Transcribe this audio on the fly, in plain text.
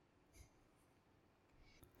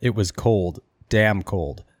It was cold, damn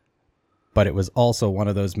cold. But it was also one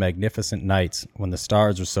of those magnificent nights when the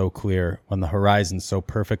stars are so clear, when the horizon so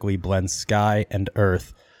perfectly blends sky and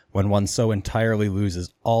earth, when one so entirely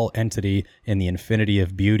loses all entity in the infinity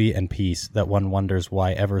of beauty and peace that one wonders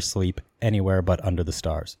why ever sleep anywhere but under the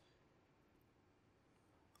stars.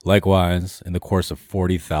 Likewise, in the course of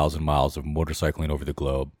 40,000 miles of motorcycling over the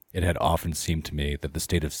globe, it had often seemed to me that the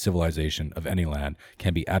state of civilization of any land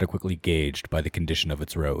can be adequately gauged by the condition of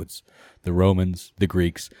its roads. The Romans, the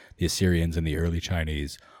Greeks, the Assyrians, and the early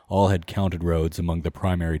Chinese all had counted roads among the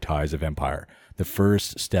primary ties of empire. The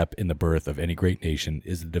first step in the birth of any great nation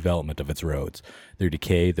is the development of its roads, their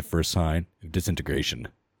decay the first sign of disintegration.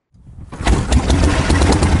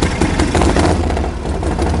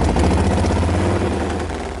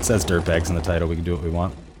 It says dirtbags in the title. We can do what we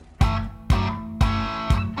want.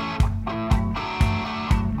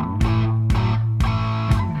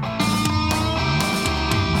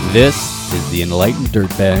 This is the Enlightened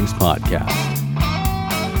Dirtbags Podcast.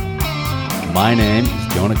 My name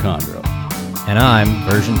is Jonah Condro. And I'm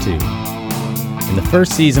version 2. In the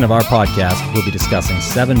first season of our podcast, we'll be discussing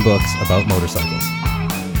 7 books about motorcycles.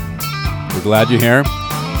 We're glad you're here.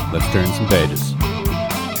 Let's turn some pages.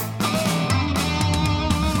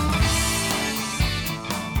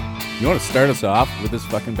 You want to start us off with this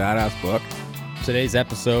fucking badass book? Today's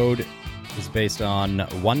episode is based on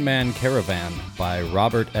Man Caravan by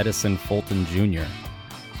Robert Edison Fulton Jr.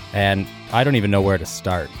 And I don't even know where to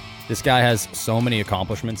start. This guy has so many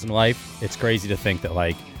accomplishments in life. It's crazy to think that,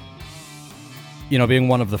 like, you know, being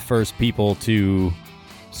one of the first people to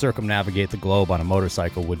circumnavigate the globe on a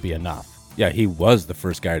motorcycle would be enough. Yeah, he was the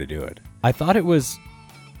first guy to do it. I thought it was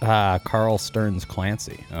Carl Stearns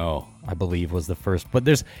Clancy. Oh. I believe was the first. But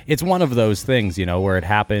it's one of those things, you know, where it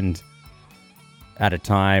happened at a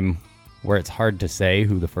time where it's hard to say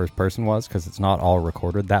who the first person was because it's not all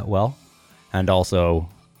recorded that well. And also,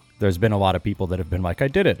 there's been a lot of people that have been like, I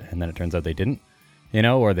did it. And then it turns out they didn't, you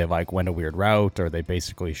know, or they like went a weird route, or they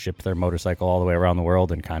basically shipped their motorcycle all the way around the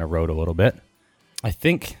world and kind of rode a little bit. I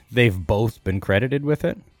think they've both been credited with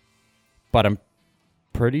it, but I'm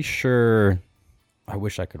pretty sure, I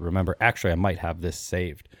wish I could remember. Actually, I might have this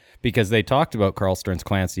saved because they talked about Carl Stearns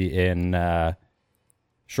Clancy in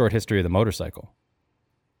Short History of the Motorcycle.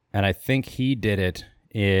 And I think he did it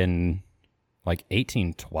in like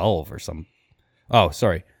 1812 or some. Oh,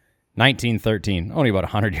 sorry. 1913. Only about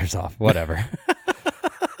 100 years off. Whatever.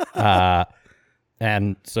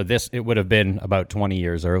 And so it would have been about 20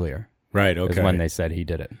 years earlier. Right, okay. Is when they said he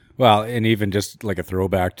did it. Well, and even just like a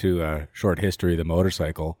throwback to Short History of the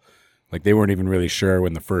Motorcycle, like they weren't even really sure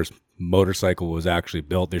when the first motorcycle was actually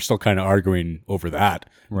built. They're still kind of arguing over that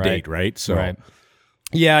date, right? So. Right.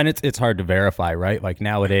 Yeah, and it's hard to verify, right? Like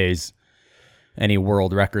nowadays, any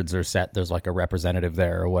world records are set, there's like a representative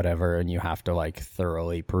there or whatever, and you have to like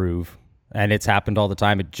thoroughly prove. And it's happened all the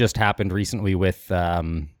time. It just happened recently with a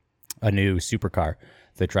new supercar.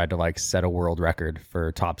 They tried to like set a world record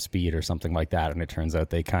for top speed or something like that, and it turns out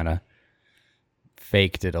they kind of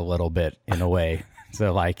faked it a little bit in a way.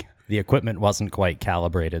 So like the equipment wasn't quite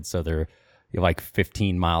calibrated, so they're like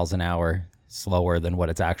 15 miles an hour slower than what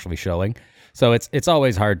it's actually showing. So it's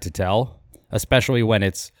always hard to tell, especially when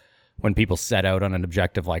people set out on an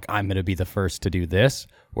objective like, I'm going to be the first to do this,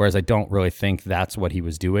 whereas I don't really think that's what he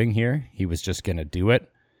was doing here. He was just going to do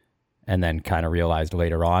it and then kind of realized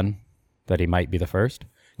later on that he might be the first.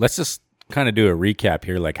 Let's just kind of do a recap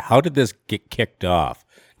here. Like, how did this get kicked off?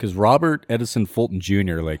 Because Robert Edison Fulton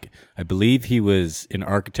Jr., like, I believe he was in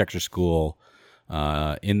architecture school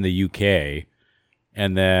in the UK,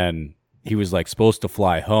 and then he was like supposed to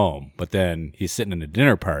fly home, but then he's sitting in a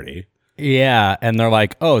dinner party. Yeah, and they're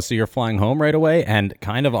like, oh, so you're flying home right away? And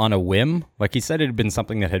kind of on a whim, like he said it had been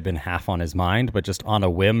something that had been half on his mind, but just on a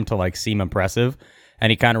whim to like seem impressive.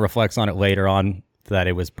 And he kind of reflects on it later on that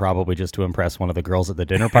it was probably just to impress one of the girls at the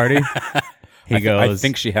dinner party. I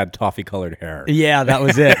think she had toffee-colored hair. Yeah, that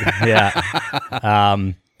was it.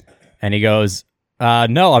 Yeah. And he goes,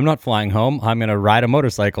 no, I'm not flying home. I'm going to ride a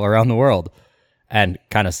motorcycle around the world. And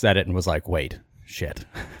kind of said it and was like, wait, shit.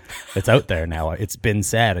 It's out there now. It's been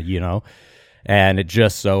said, you know. And it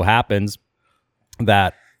just so happens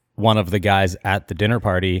that one of the guys at the dinner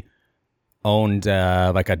party owned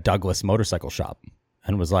like a Douglas motorcycle shop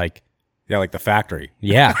and was like, yeah, like the factory.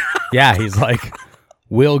 Yeah. Yeah. He's like,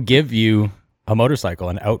 we'll give you a motorcycle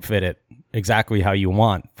and outfit it exactly how you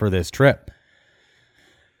want for this trip.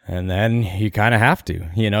 And then you kind of have to,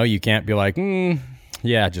 you know, you can't be like,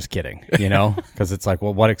 yeah, just kidding, you know, because it's like,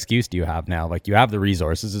 well, what excuse do you have now? Like, you have the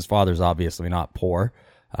resources. His father's obviously not poor.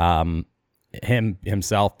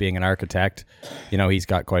 himself being an architect, he's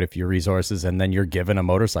got quite a few resources, and then you're given a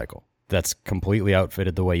motorcycle that's completely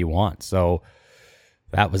outfitted the way you want. So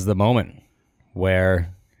that was the moment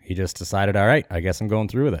where he just decided, all right, I guess I'm going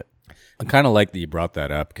through with it. I kind of like that you brought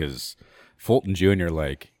that up, because Fulton Jr.,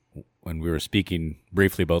 like, when we were speaking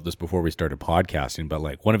briefly about this before we started podcasting, but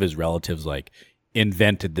like one of his relatives like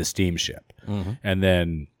invented the steamship. Mm-hmm. And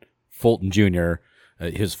then Fulton Jr.,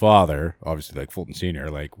 his father, obviously like Fulton Sr.,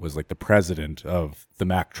 like was like the president of the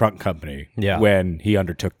Mack Trunk Company when he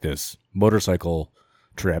undertook this motorcycle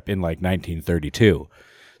trip in like 1932.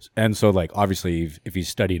 And so like obviously if he's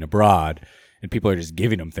studying abroad and people are just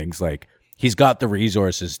giving him things, like he's got the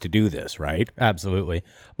resources to do this, right? Absolutely.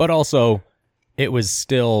 But also it was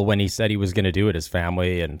still, when he said he was going to do it, his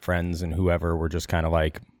family and friends and whoever were just kind of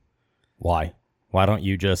like, why? Why don't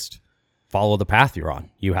you just follow the path you're on?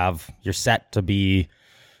 You're set to be,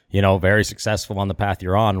 very successful on the path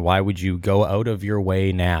you're on. Why would you go out of your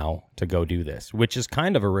way now to go do this? Which is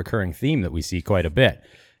kind of a recurring theme that we see quite a bit.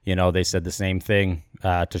 They said the same thing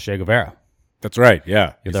to Che Guevara. That's right.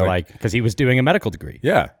 Yeah. They're like, because he was doing a medical degree.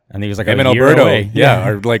 Yeah. And he was like him a and year Alberto, away.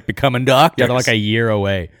 are like becoming doctors. Yeah, they're like a year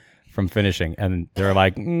away from finishing. And they're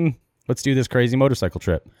like, let's do this crazy motorcycle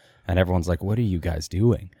trip. And everyone's like, what are you guys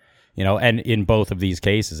doing? And in both of these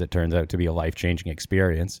cases, it turns out to be a life-changing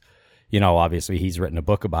experience. Obviously he's written a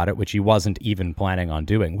book about it, which he wasn't even planning on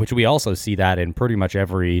doing, which we also see that in pretty much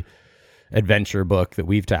every adventure book that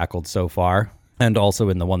we've tackled so far, and also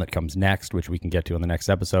in the one that comes next, which we can get to in the next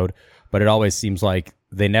episode. But it always seems like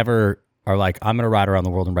they never are like, I'm going to ride around the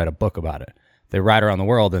world and write a book about it. They ride around the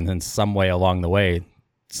world, and then some way along the way,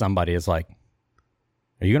 somebody is like,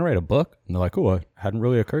 are you going to write a book? And they're like, oh, it hadn't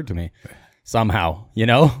really occurred to me. Somehow,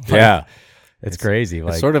 Yeah. It's crazy.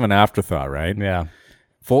 It's sort of an afterthought, right? Yeah.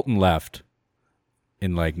 Fulton left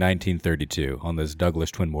in like 1932 on this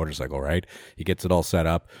Douglas twin motorcycle, right? He gets it all set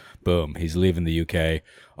up. Boom. He's leaving the UK.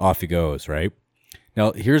 Off he goes, right?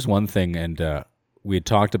 Now, here's one thing, and we had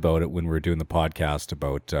talked about it when we were doing the podcast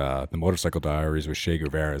about the motorcycle diaries with Che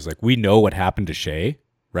Guevara. Is like, we know what happened to Che,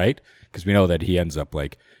 right? Because we know that he ends up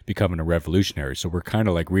like becoming a revolutionary. So we're kind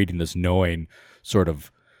of like reading this knowing sort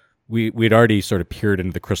of, we'd already sort of peered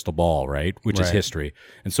into the crystal ball, right? Which is history.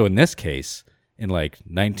 And so in this case, in like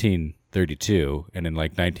 1932 and in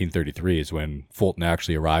like 1933 is when Fulton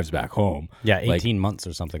actually arrives back home. Yeah, 18 months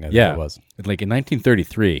or something, I think it was. Like in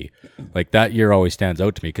 1933, like that year always stands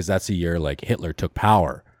out to me because that's the year like Hitler took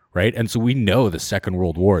power, right? And so we know the Second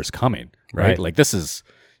World War is coming, right? Like this is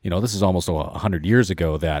almost 100 years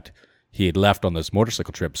ago that he had left on this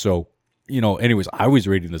motorcycle trip. So, anyways, I was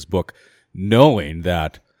reading this book knowing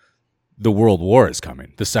that the World War is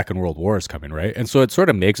coming, the Second World War is coming, right? And so it sort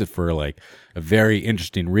of makes it for like a very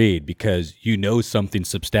interesting read because something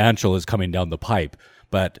substantial is coming down the pipe,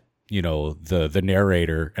 but the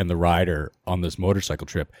narrator and the rider on this motorcycle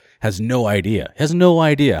trip has no idea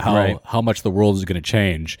how much the world is going to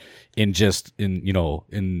change in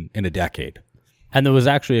a decade. And there was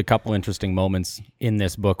actually a couple interesting moments in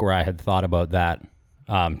this book where I had thought about that,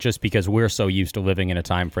 just because we're so used to living in a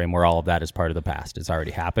time frame where all of that is part of the past. It's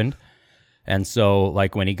already happened. And so,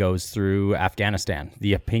 like when he goes through Afghanistan,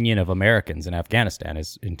 the opinion of Americans in Afghanistan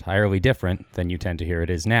is entirely different than you tend to hear it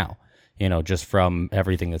is now, just from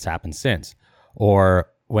everything that's happened since. Or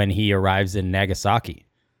when he arrives in Nagasaki,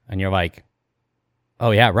 and you're like, oh,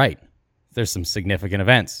 yeah, right. There's some significant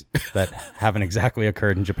events that haven't exactly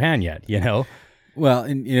occurred in Japan yet, Well,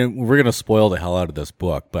 and we're going to spoil the hell out of this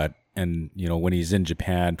book, but when he's in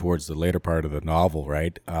Japan towards the later part of the novel,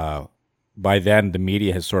 right? By then the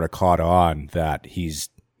media has sort of caught on that he's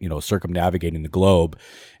circumnavigating the globe,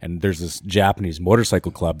 and there's this Japanese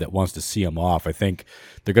motorcycle club that wants to see him off. I think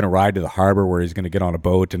they're going to ride to the harbor where he's going to get on a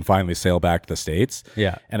boat and finally sail back to the States.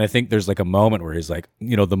 Yeah. And I think there's like a moment where he's like,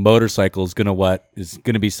 the motorcycle is going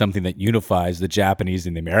to be something that unifies the Japanese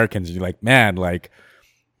and the Americans. And you're like, man, like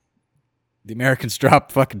the Americans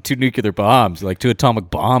dropped fucking 2 nuclear bombs, like 2 atomic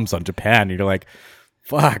bombs on Japan. And you're like,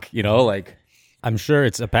 fuck, like. I'm sure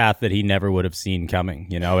it's a path that he never would have seen coming,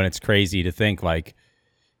 and it's crazy to think like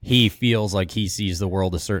he feels like he sees the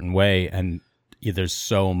world a certain way, and there's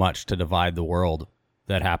so much to divide the world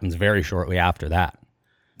that happens very shortly after that.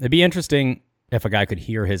 It'd be interesting if a guy could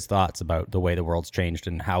hear his thoughts about the way the world's changed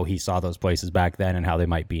and how he saw those places back then and how they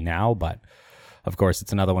might be now. But of course,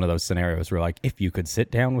 it's another one of those scenarios where like, if you could sit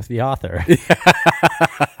down with the author,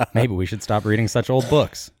 maybe we should stop reading such old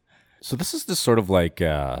books. So this is just sort of like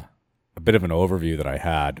a bit of an overview that I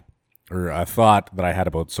had, or a thought that I had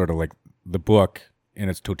about sort of like the book in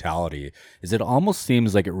its totality, is it almost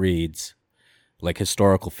seems like it reads like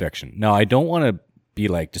historical fiction. Now, I don't want to be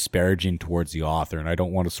like disparaging towards the author, and I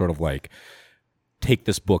don't want to sort of like take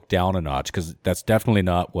this book down a notch, because that's definitely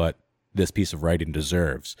not what this piece of writing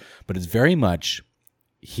deserves. But it's very much,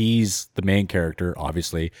 he's the main character,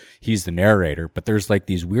 obviously, he's the narrator, but there's like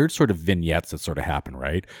these weird sort of vignettes that sort of happen,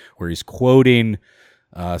 right? Where he's quoting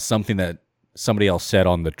something that somebody else said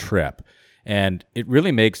on the trip. And it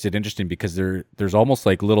really makes it interesting because there's almost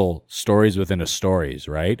like little stories within a stories,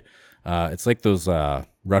 right? It's like those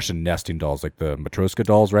Russian nesting dolls, like the Matryoshka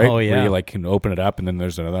dolls, right? Oh, yeah. Where you like can open it up and then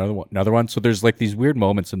there's another one. So there's like these weird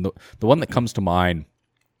moments. And the one that comes to mind,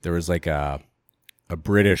 there was like a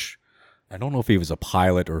British, I don't know if he was a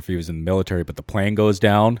pilot or if he was in the military, but the plane goes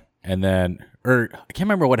down and then, or I can't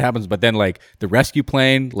remember what happens, but then like the rescue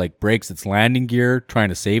plane like breaks its landing gear trying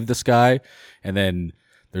to save this guy. And then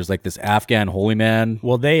there's like this Afghan holy man.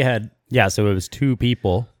 Well, so it was two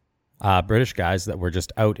people, British guys that were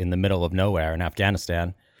just out in the middle of nowhere in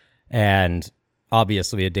Afghanistan, and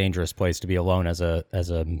obviously a dangerous place to be alone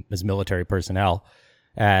as military personnel.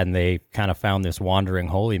 And they kind of found this wandering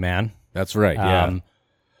holy man. That's right, yeah.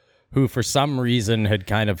 Who for some reason had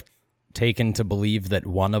kind of taken to believe that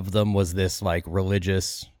one of them was this like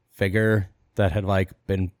religious figure that had like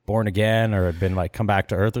been born again or had been like come back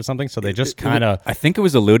to earth or something. So they just kind of, I think it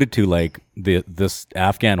was alluded to like this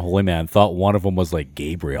Afghan holy man thought one of them was like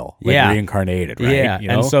Gabriel, like reincarnated, right? Yeah. You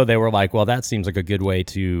know? And so they were like, well, that seems like a good way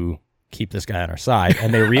to keep this guy on our side.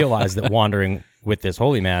 And they realized that wandering with this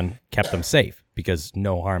holy man kept them safe because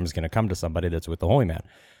no harm is going to come to somebody that's with the holy man.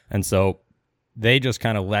 And so they just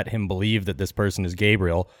kind of let him believe that this person is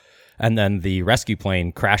Gabriel. And then the rescue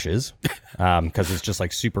plane crashes because it's just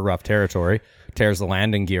like super rough territory, tears the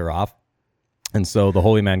landing gear off. And so the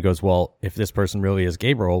holy man goes, well, if this person really is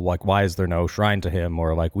Gabriel, like, why is there no shrine to him?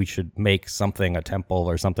 Or like, we should make something, a temple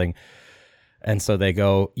or something. And so they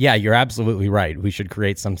go, yeah, you're absolutely right. We should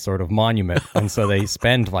create some sort of monument. And so they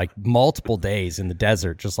spend like multiple days in the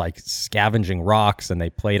desert, just like scavenging rocks. And they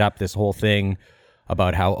played up this whole thing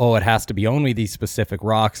about how, oh, it has to be only these specific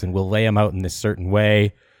rocks and we'll lay them out in this certain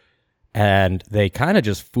way. And they kind of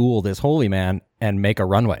just fool this holy man and make a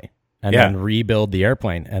runway and then rebuild the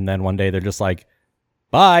airplane. And then one day they're just like,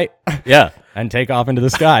 bye. Yeah. And take off into the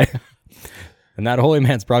sky. And that holy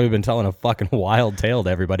man's probably been telling a fucking wild tale to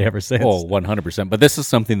everybody ever since. Oh, 100%. But this is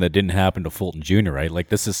something that didn't happen to Fulton Jr., right? Like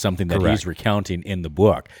this is something that he's recounting in the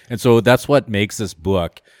book. And so that's what makes this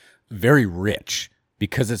book very rich,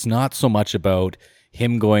 because it's not so much about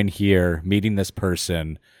him going here, meeting this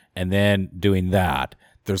person, and then doing that.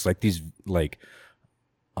 There's like these like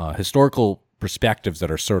historical perspectives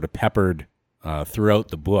that are sort of peppered throughout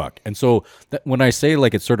the book. And so when I say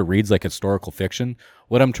like it sort of reads like historical fiction,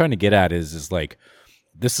 what I'm trying to get at is like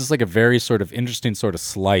this is like a very sort of interesting sort of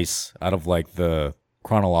slice out of like the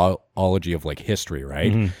chronology of like history,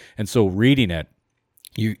 right? Mm-hmm. And so reading it,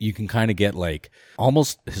 you can kind of get like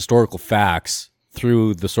almost historical facts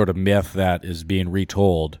through the sort of myth that is being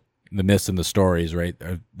retold, the myths and the stories, right,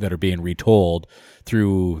 that are being retold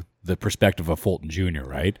through the perspective of Fulton Jr.,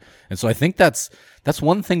 right? And so I think that's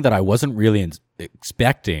one thing that I wasn't really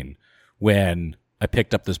expecting when I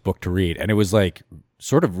picked up this book to read. And it was like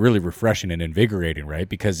sort of really refreshing and invigorating, right?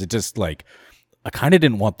 Because it just like, I kind of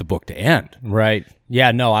didn't want the book to end. Right.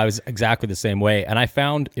 Yeah, no, I was exactly the same way. And I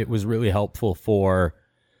found it was really helpful for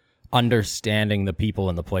understanding the people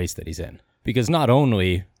and the place that he's in. Because not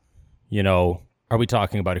only, are we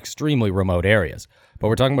talking about extremely remote areas, but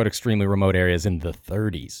we're talking about extremely remote areas in the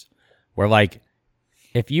 30s, where like,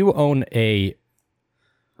 if you own a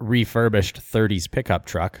refurbished 30s pickup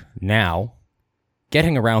truck now,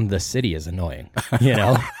 getting around the city is annoying,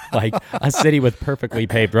 like a city with perfectly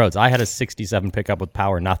paved roads. I had a 67 pickup with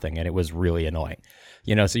power nothing, and it was really annoying.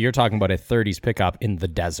 So you're talking about a 30s pickup in the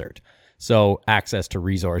desert. So access to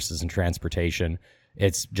resources and transportation,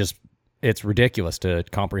 it's ridiculous to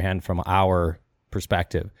comprehend from our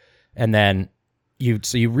perspective. And then you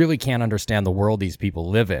really can't understand the world these people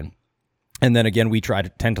live in. And then again, we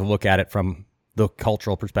tend to look at it from the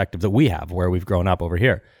cultural perspective that we have, where we've grown up over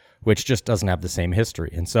here, which just doesn't have the same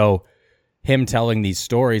history. And so him telling these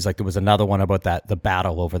stories, like there was another one about the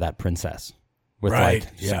battle over that princess with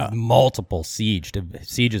multiple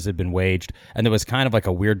sieges had been waged. And there was kind of like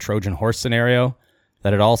a weird Trojan horse scenario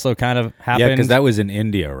that had also kind of happened. Yeah, because that was in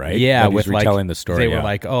India, right? Yeah, with retelling the story. They were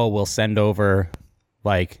like, oh, we'll send over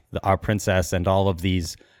like our princess and all of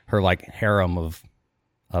these, her like harem of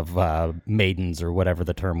maidens or whatever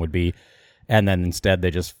the term would be. And then instead they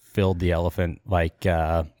just filled the elephant like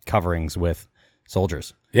coverings with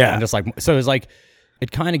soldiers. Yeah. And just like, so it's like, it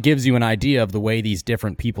kind of gives you an idea of the way these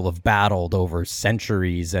different people have battled over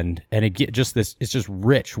centuries. And it's just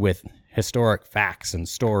rich with historic facts and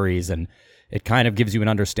stories. And it kind of gives you an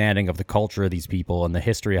understanding of the culture of these people and the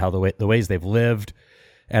history of how the ways they've lived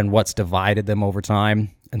and what's divided them over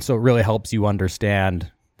time. And so it really helps you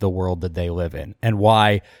understand the world that they live in and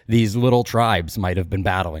why these little tribes might have been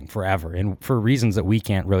battling forever and for reasons that we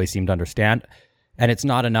can't really seem to understand. And it's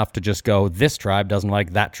not enough to just go, this tribe doesn't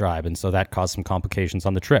like that tribe, and so that caused some complications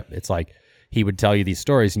on the trip. It's like he would tell you these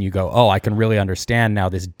stories and you go, oh, I can really understand now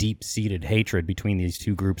this deep-seated hatred between these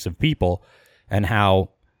two groups of people and how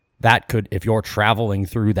that could, if you're traveling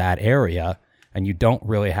through that area and you don't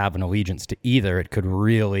really have an allegiance to either, it could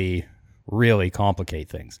really, really complicate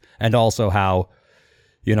things. And also how,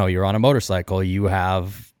 you know, you're on a motorcycle, you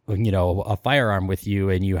have, you know, a firearm with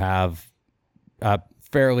you and you have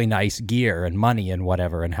fairly nice gear and money and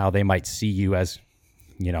whatever, and how they might see you as,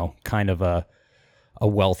 you know, kind of a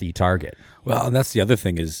wealthy target. Well, and that's the other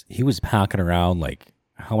thing is he was packing around like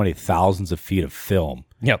how many thousands of feet of film.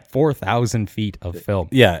 Yeah, 4,000 feet of film.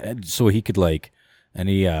 Yeah, and so he could like, and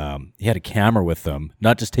he had a camera with him,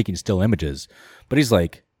 not just taking still images, but he's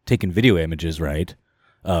like taking video images, right,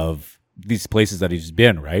 of these places that he's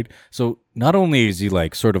been, right? So not only is he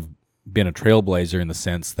like sort of been a trailblazer in the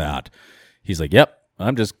sense that he's like, yep,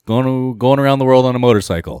 I'm just going around the world on a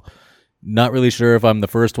motorcycle. Not really sure if I'm the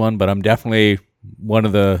first one, but I'm definitely one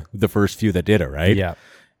of the first few that did it, right? Yeah.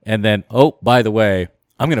 And then, oh, by the way,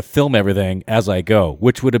 I'm going to film everything as I go,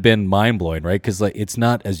 which would have been mind-blowing, right? Because like it's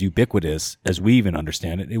not as ubiquitous as we even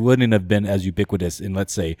understand it. It wouldn't have been as ubiquitous in,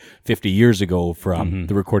 let's say, 50 years ago from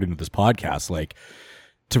the recording of this podcast. Like,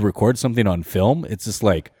 to record something on film, it's just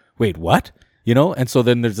like, wait, what? You know? And so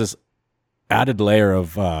then there's this added layer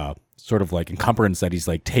of sort of like encumbrance that he's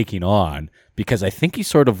like taking on, because I think he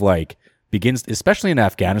sort of like begins, especially in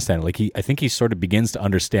Afghanistan, like I think he sort of begins to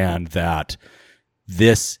understand that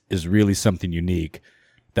this is really something unique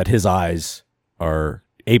that his eyes are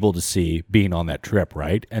able to see being on that trip,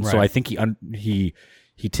 right? And so I think he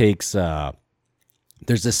takes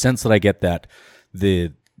there's this sense that I get that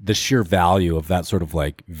the sheer value of that sort of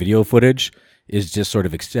like video footage is just sort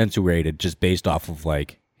of accentuated just based off of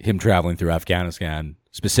like him traveling through Afghanistan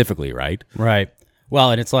specifically, right? Right.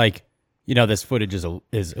 Well, and it's like, you know, this footage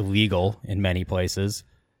is illegal in many places.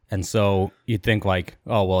 And so you'd think like,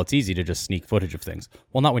 oh, well, it's easy to just sneak footage of things.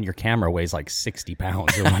 Well, not when your camera weighs like 60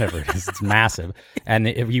 pounds or whatever it is. It's massive. And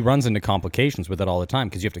he runs into complications with it all the time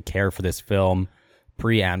because you have to care for this film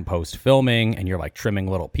pre and post filming, and you're like trimming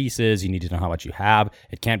little pieces. You need to know how much you have.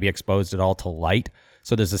 It can't be exposed at all to light.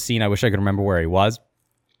 So there's a scene, I wish I could remember where he was,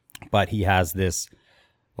 but he has this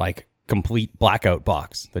like complete blackout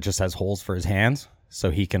box that just has holes for his hands so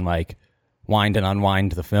he can like wind and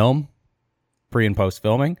unwind the film pre and post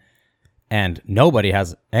filming, and nobody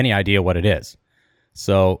has any idea what it is.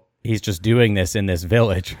 So he's just doing this in this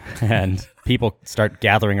village, and people start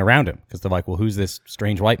gathering around him because they're like, well, who's this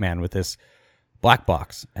strange white man with this black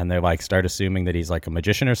box? And they like start assuming that he's like a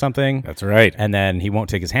magician or something. That's right. And then he won't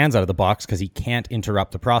take his hands out of the box because he can't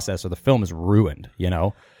interrupt the process or the film is ruined, you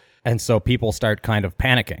know? And so people start kind of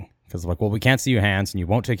panicking because like, well, we can't see your hands and you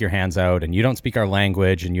won't take your hands out and you don't speak our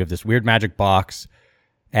language and you have this weird magic box.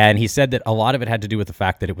 And he said that a lot of it had to do with the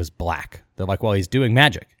fact that it was black. They're like, well, he's doing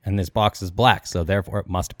magic and this box is black, so therefore it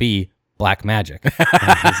must be black magic.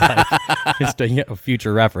 Like, just a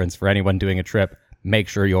future reference for anyone doing a trip. Make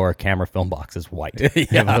sure your camera film box is white.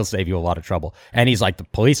 Yeah. It'll save you a lot of trouble. And he's like, the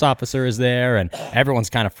police officer is there and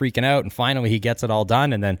everyone's kind of freaking out. And finally he gets it all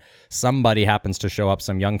done. And then somebody happens to show up.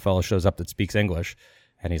 Some young fellow shows up that speaks English.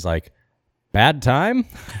 And he's like, bad time?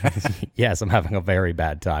 Yes, I'm having a very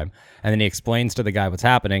bad time. And then he explains to the guy what's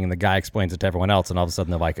happening. And the guy explains it to everyone else. And all of a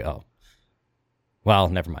sudden they're like, oh, well,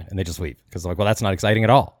 never mind. And they just leave. Because they're like, well, that's not exciting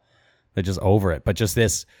at all. They're just over it. But just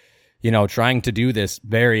this, you know, trying to do this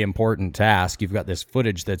very important task. You've got this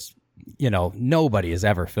footage that's, you know, nobody has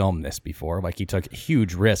ever filmed this before. Like, he took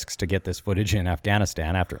huge risks to get this footage in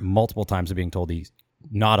Afghanistan after multiple times of being told he's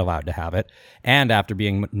not allowed to have it, and after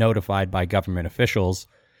being notified by government officials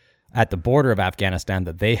at the border of Afghanistan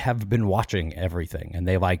that they have been watching everything, and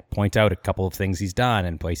they like point out a couple of things he's done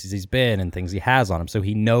and places he's been and things he has on him. So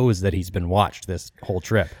he knows that he's been watched this whole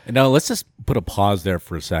trip. And now let's just put a pause there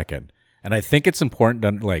for a second. And I think it's important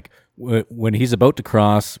to, like, when he's about to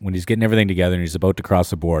cross, when he's getting everything together and he's about to cross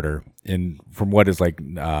the border from what is like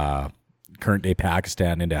current day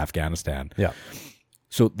Pakistan into Afghanistan. Yeah.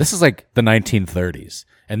 So this is like the 1930s.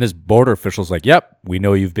 And this border official's like, yep, we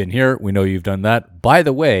know you've been here. We know you've done that. By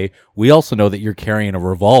the way, we also know that you're carrying a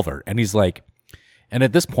revolver. And he's like, and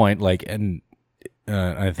at this point, like, and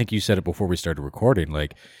I think you said it before we started recording,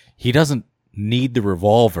 like, he doesn't need the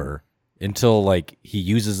revolver until like he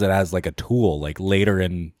uses it as like a tool, like later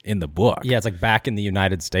in the book. Yeah, it's like back in the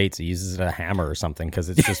United States, he uses it as a hammer or something because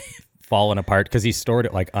it's just fallen apart because he stored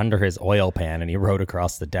it like under his oil pan and he rode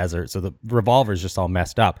across the desert. So the revolver's just all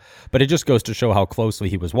messed up. But it just goes to show how closely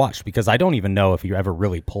he was watched, because I don't even know if he ever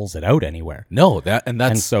really pulls it out anywhere. No, that's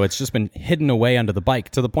And so it's just been hidden away under the bike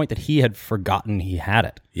to the point that he had forgotten he had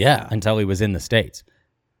it. Yeah. Until he was in the States.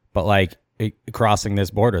 But like crossing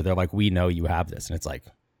this border, they're like, we know you have this. And it's like,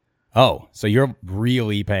 oh, so you're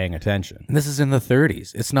really paying attention. And this is in the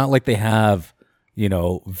 30s. It's not like they have,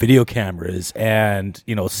 video cameras and,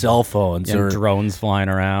 cell phones or drones flying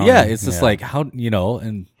around. Yeah, it's just like how,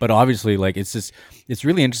 but obviously like it's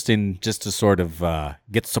really interesting just to sort of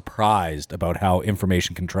get surprised about how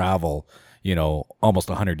information can travel, almost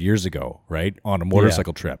 100 years ago, right? On a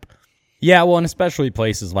motorcycle trip. Yeah, well, and especially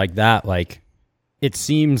places like that, like it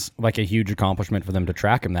seems like a huge accomplishment for them to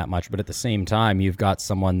track him that much, but at the same time, you've got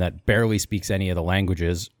someone that barely speaks any of the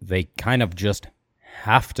languages. They kind of just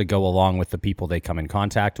have to go along with the people they come in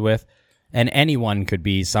contact with, and anyone could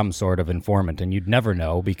be some sort of informant, and you'd never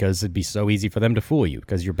know because it'd be so easy for them to fool you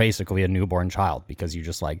because you're basically a newborn child because you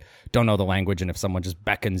just like don't know the language, and if someone just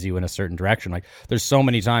beckons you in a certain direction, like there's so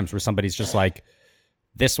many times where somebody's just like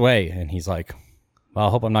this way, and he's like, well, I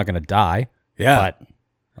hope I'm not going to die. Yeah. But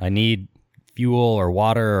I need fuel or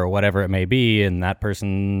water or whatever it may be, and that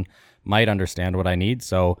person might understand what I need.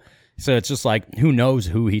 So it's just like, who knows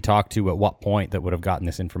who he talked to at what point that would have gotten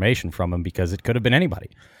this information from him, because it could have been anybody.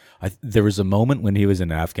 There was a moment when he was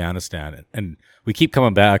in Afghanistan, and we keep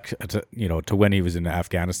coming back to when he was in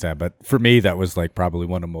Afghanistan. But for me, that was like probably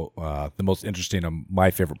one of the most interesting of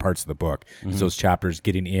my favorite parts of the book, is those chapters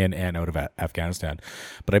getting in and out of Afghanistan.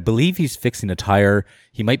 But I believe he's fixing a tire.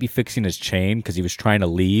 He might be fixing his chain because he was trying to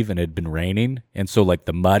leave and it had been raining. And so like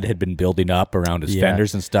the mud had been building up around his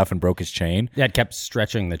fenders and stuff and broke his chain. Yeah, it kept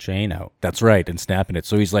stretching the chain out. That's right. And snapping it.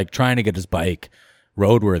 So he's like trying to get his bike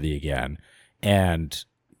roadworthy again. And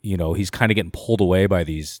he's kind of getting pulled away by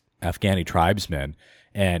these Afghani tribesmen,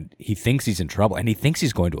 and he thinks he's in trouble, and he thinks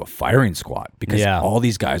he's going to a firing squad because all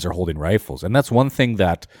these guys are holding rifles. And that's one thing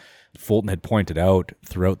that Fulton had pointed out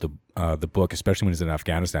throughout the book, especially when he's in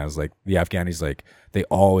Afghanistan, is like the Afghanis, like they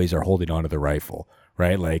always are holding onto the rifle,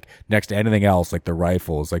 right? Like next to anything else, like the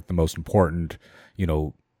rifle is like the most important,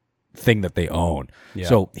 thing that they own. Yeah.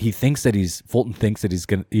 So Fulton thinks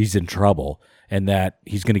that he's in trouble and that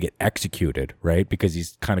he's going to get executed, right? Because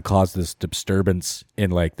he's kind of caused this disturbance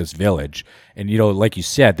in like this village. And, like you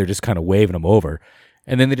said, they're just kind of waving him over,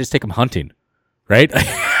 and then they just take him hunting, right?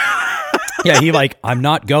 Yeah. He like, I'm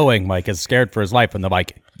not going, Mike is scared for his life. And they're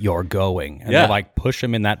like, you're going. And they like push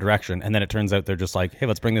him in that direction. And then it turns out they're just like, hey,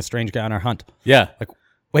 let's bring this strange guy on our hunt. Yeah. Like,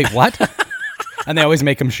 wait, what? And they always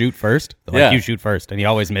make him shoot first. They're like, you shoot first. And he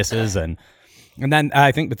always misses. And then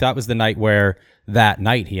I think that was the night where that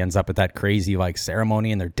night he ends up at that crazy like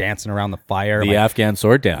ceremony, and they're dancing around the fire. The Afghan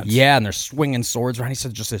sword dance. Yeah, and they're swinging swords around. He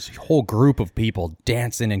said just this whole group of people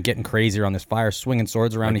dancing and getting crazy around this fire, swinging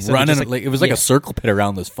swords around. Like he said running, it was like a circle pit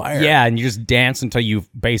around this fire. Yeah, and you just dance until you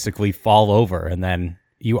basically fall over, and then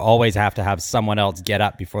you always have to have someone else get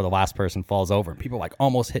up before the last person falls over. And people like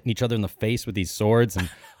almost hitting each other in the face with these swords, and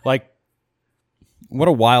like, what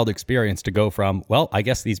a wild experience to go from, well, I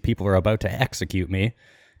guess these people are about to execute me,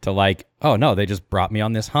 to like, oh no, they just brought me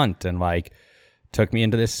on this hunt and like took me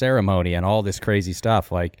into this ceremony and all this crazy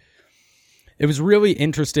stuff. Like, it was really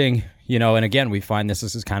interesting, and again, we find this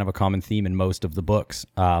is kind of a common theme in most of the books.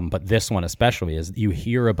 But this one especially is you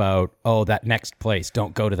hear about, oh, that next place,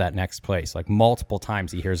 don't go to that next place. Like multiple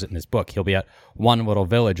times he hears it in his book. He'll be at one little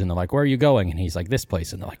village and they're like, where are you going? And he's like, this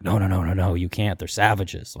place. And they're like, no, you can't. They're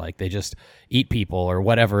savages. Like they just eat people or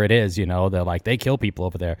whatever it is, they're like, they kill people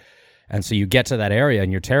over there. And so you get to that area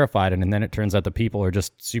and you're terrified. And then it turns out the people are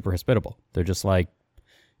just super hospitable. They're just like,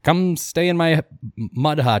 come stay in my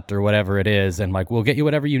mud hut or whatever it is. And like, we'll get you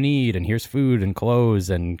whatever you need. And here's food and clothes,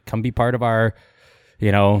 and come be part of our,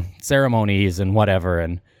 ceremonies and whatever.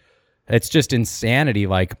 And it's just insanity.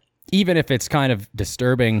 Like, even if it's kind of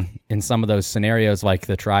disturbing in some of those scenarios, like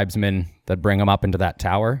the tribesmen that bring them up into that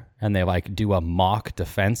tower and they like do a mock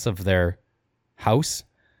defense of their house.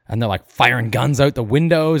 And they're like firing guns out the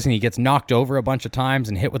windows, and he gets knocked over a bunch of times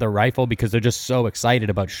and hit with a rifle because they're just so excited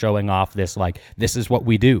about showing off this, like, this is what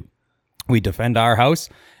we do. We defend our house,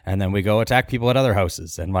 and then we go attack people at other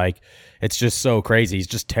houses. And like, it's just so crazy. He's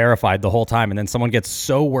just terrified the whole time. And then someone gets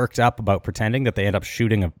so worked up about pretending that they end up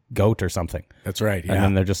shooting a goat or something. That's right. Yeah. And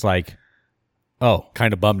then they're just like, oh,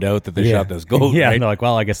 kind of bummed out that they shot this goat. Yeah. Right? And they're like,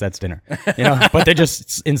 well, I guess that's dinner, but they're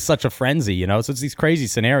just in such a frenzy, So it's these crazy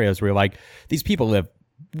scenarios where you're like, these people live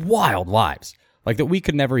wild lives, like that we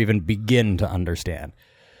could never even begin to understand.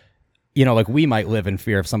 Like we might live in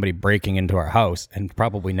fear of somebody breaking into our house, and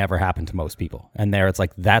probably never happen to most people. And there it's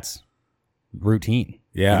like, that's routine.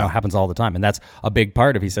 Yeah. It happens all the time. And that's a big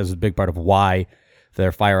part of, he says, a big part of why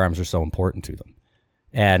their firearms are so important to them.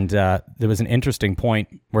 And there was an interesting point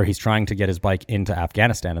where he's trying to get his bike into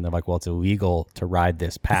Afghanistan, and they're like, well, it's illegal to ride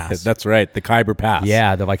this pass. That's right, the Khyber Pass.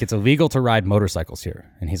 Yeah, they're like, it's illegal to ride motorcycles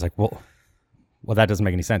here. And he's like, well, that doesn't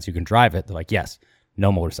make any sense. You can drive it. They're like, yes,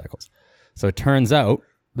 no motorcycles. So it turns out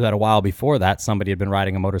that a while before that, somebody had been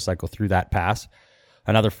riding a motorcycle through that pass.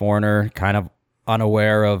 Another foreigner, kind of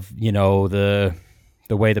unaware of, the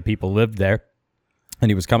way the people lived there.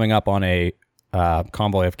 And he was coming up on a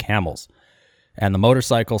convoy of camels. And the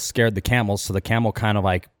motorcycle scared the camels, so the camel kind of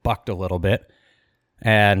like bucked a little bit,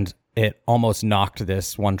 and it almost knocked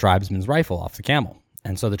this one tribesman's rifle off the camel.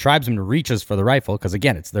 And so the tribesman reaches for the rifle, because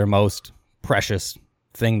again, it's their most precious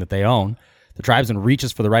thing that they own. The tribesman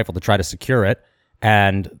reaches for the rifle to try to secure it,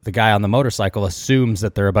 and the guy on the motorcycle assumes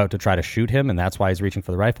that they're about to try to shoot him, and that's why he's reaching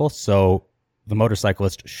for the rifle. So the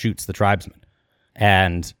motorcyclist shoots the tribesman.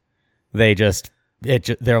 And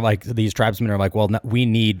they're like, these tribesmen are like, well, no, we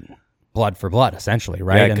need blood for blood, essentially,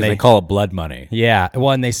 right? Yeah, and because they call it blood money. Yeah.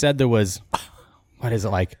 Well, and they said there was, what is it,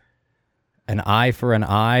 like an eye for an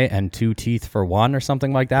eye and 2 teeth for one or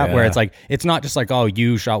something like that, where it's like, it's not just like, oh,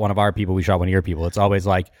 you shot one of our people, we shot one of your people. It's always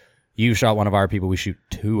like, you shot one of our people, we shoot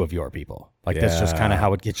 2 of your people. Like, that's just kind of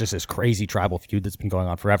how it's just this crazy tribal feud that's been going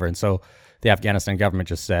on forever. And so the Afghanistan government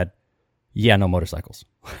just said, yeah, no motorcycles.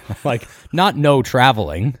 Like, not no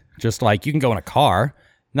traveling, just like you can go in a car.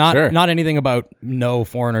 Not anything about no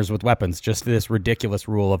foreigners with weapons, just this ridiculous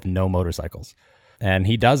rule of no motorcycles. And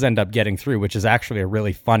he does end up getting through, which is actually a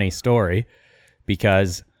really funny story,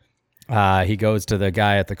 because he goes to the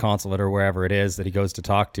guy at the consulate or wherever it is that he goes to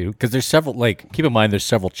talk to. Because there's several, keep in mind, there's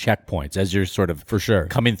several checkpoints as you're sort of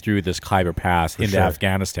coming through this Khyber Pass into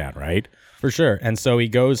Afghanistan, right? For sure. And so he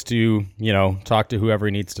goes to, talk to whoever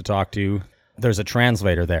he needs to talk to. There's a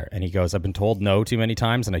translator there, and he goes, I've been told no too many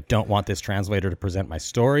times, and I don't want this translator to present my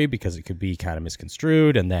story because it could be kind of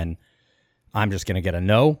misconstrued, and then I'm just going to get a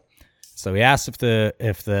no. So he asks if the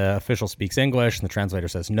official speaks English, and the translator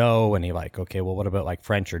says no, and he okay, well, what about like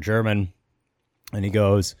French or German? And he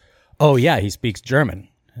goes, oh, yeah, he speaks German.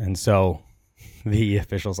 And so the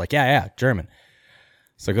official's like, yeah, German.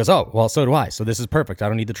 So he goes, oh, well, so do I. So this is perfect. I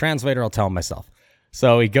don't need the translator. I'll tell him myself.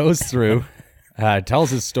 So he goes through... tells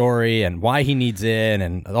his story and why he needs in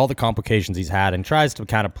and all the complications he's had, and tries to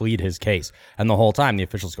kind of plead his case. And the whole time the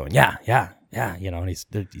official's going, yeah, and he's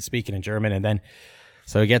speaking in German. And then,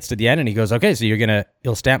 so he gets to the end and he goes, okay, so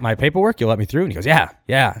you'll stamp my paperwork, you'll let me through? And he goes,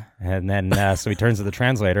 yeah. And then, so he turns to the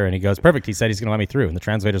translator and he goes, perfect, he said he's going to let me through. And the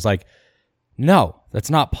translator's like, no, that's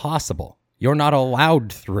not possible. You're not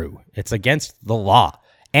allowed through. It's against the law.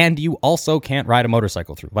 And you also can't ride a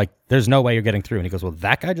motorcycle through. Like, there's no way you're getting through. And he goes, well,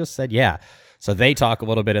 that guy just said, yeah. So they talk a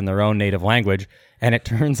little bit in their own native language, and it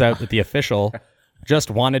turns out that the official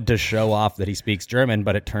just wanted to show off that he speaks German,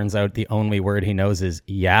 but it turns out the only word he knows is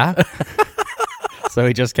yeah. So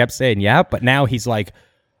he just kept saying yeah, but now he's like,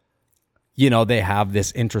 they have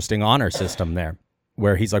this interesting honor system there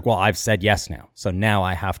where he's like, well, I've said yes now, so now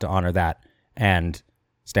I have to honor that and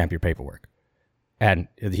stamp your paperwork. And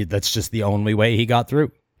that's just the only way he got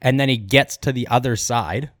through. And then he gets to the other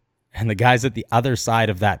side, and the guy's at the other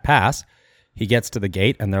side of that pass. He gets to the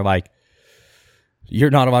gate, and they're like, you're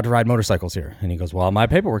not allowed to ride motorcycles here. And he goes, well, my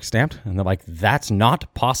paperwork's stamped. And they're like, that's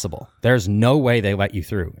not possible. There's no way they let you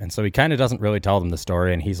through. And so he kind of doesn't really tell them the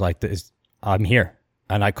story. And he's like, I'm here,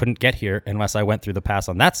 and I couldn't get here unless I went through the pass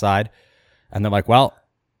on that side. And they're like, well,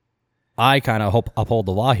 I kind of uphold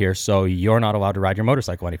the law here, so you're not allowed to ride your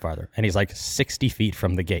motorcycle any farther. And he's like 60 feet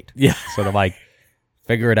from the gate. Yeah. So they're like,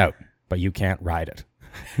 figure it out, but you can't ride it.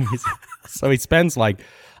 So he spends like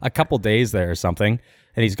a couple days there or something,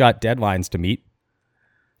 and he's got deadlines to meet.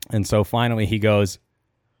 And so finally he goes,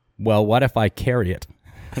 well, what if I carry it?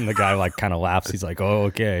 And the guy kind of laughs. He's like, oh,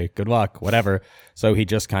 okay, good luck, whatever. So he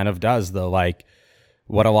just kind of does the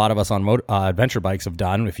what a lot of us on adventure bikes have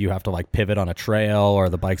done. If you have to pivot on a trail, or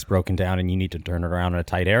the bike's broken down and you need to turn it around in a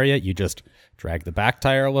tight area, you just drag the back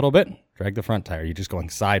tire a little bit, drag the front tire. You're just going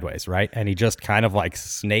sideways, right? And he just kind of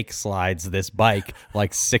snake slides this bike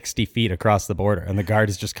 60 feet across the border. And the guard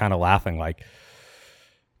is just kind of laughing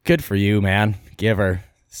good for you, man. Give her.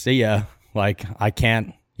 See ya. I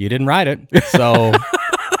can't. You didn't ride it. So,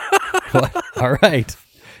 all right.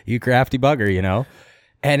 You crafty bugger,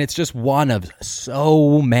 And it's just one of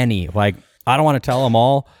so many. I don't want to tell them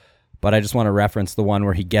all, but I just want to reference the one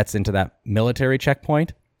where he gets into that military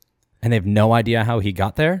checkpoint, and they have no idea how he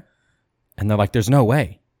got there. And they're like, there's no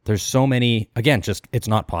way. There's so many. Again, it's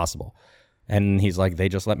not possible. And he's like, they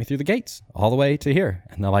just let me through the gates all the way to here.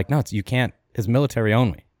 And they're like, no, you can't. It's military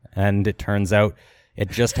only. And it turns out It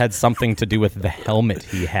just had something to do with the helmet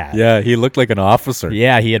he had. Yeah, he looked like an officer.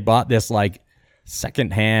 Yeah, he had bought this like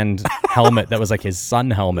secondhand helmet that was like his sun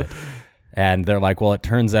helmet. And they're like, well, it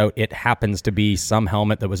turns out it happens to be some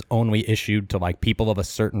helmet that was only issued to like people of a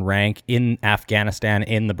certain rank in Afghanistan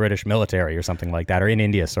in the British military or something like that, or in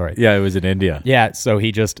India, sorry. Yeah, it was in India. Yeah, so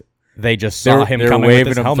they just saw him coming waving with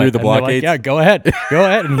his him helmet. through the and they're like, blockades. yeah, go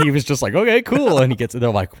ahead. And he was just like, okay, cool. And they're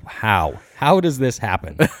like, how does this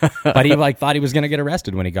happen? But he like thought he was going to get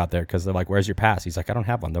arrested when he got there because they're like, where's your pass? He's like, I don't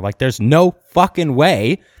have one. They're like, there's no fucking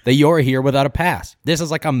way that you're here without a pass. This is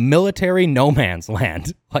like a military no man's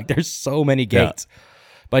land. Like there's so many gates. Yeah.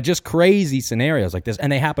 But just crazy scenarios like this.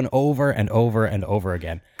 And they happen over and over and over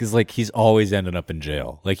again. Because like he's always ending up in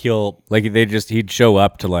jail. Like he'd show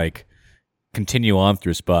up to like continue on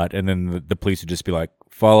through a spot, and then the police would just be like,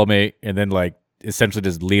 follow me, and then like essentially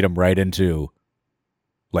just lead him right into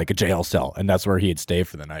like a jail cell, and that's where he'd stay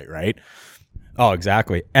for the night, right? Oh,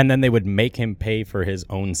 exactly. And then they would make him pay for his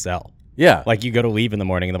own cell. Yeah. Like you go to leave in the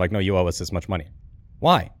morning and they're like, no, you owe us this much money.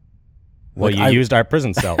 Why? Well, you used our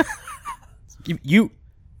prison cell. You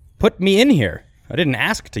put me in here. I didn't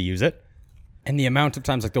ask to use it. And the amount of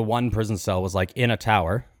times, like the one prison cell was like in a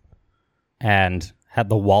tower and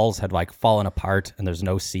the walls had like fallen apart and there's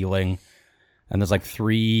no ceiling. And there's like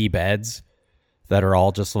 3 beds that are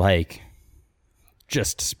all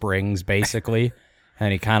just springs basically.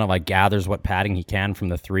 And he kind of like gathers what padding he can from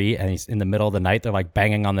the 3. And he's in the middle of the night. They're like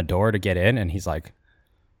banging on the door to get in. And he's like,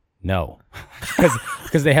 no,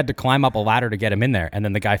 because they had to climb up a ladder to get him in there. And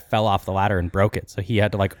then the guy fell off the ladder and broke it. So he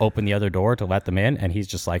had to like open the other door to let them in. And he's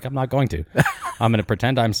just like, I'm not going to. I'm going to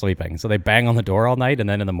pretend I'm sleeping. So they bang on the door all night. And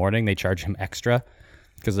then in the morning they charge him extra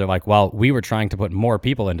because they're like, well, we were trying to put more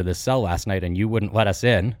people into this cell last night and you wouldn't let us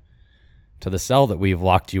in to the cell that we've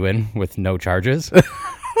locked you in with no charges.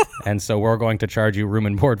 And so we're going to charge you room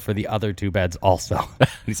and board for the other 2 beds also. And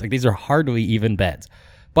he's like, these are hardly even beds.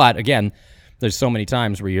 But again, there's so many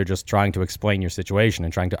times where you're just trying to explain your situation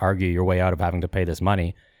and trying to argue your way out of having to pay this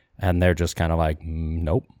money. And they're just kind of like,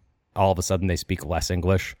 nope. All of a sudden they speak less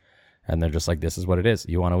English. And they're just like, this is what it is.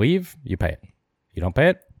 You want to leave? You pay it. You don't pay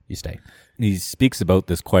it? You stay. He speaks about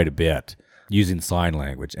this quite a bit using sign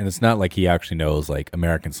language. And it's not like he actually knows like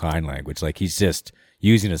American Sign Language. Like he's just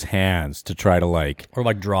using his hands to try to like... Or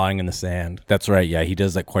like drawing in the sand. That's right. Yeah, he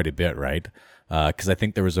does that quite a bit, right? Because I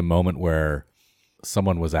think there was a moment where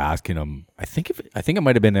someone was asking him, I think it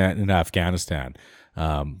might have been in Afghanistan,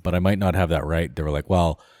 but I might not have that right. They were like,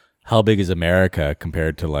 well, how big is America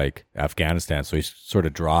compared to like Afghanistan? So he sort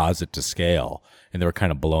of draws it to scale, and they were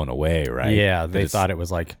kind of blown away, right? Yeah, they thought it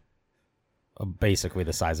was like basically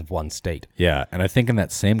the size of one state. Yeah, and I think in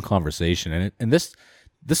that same conversation, and this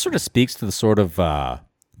sort of speaks to the sort of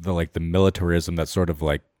the militarism that sort of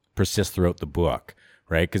like persists throughout the book.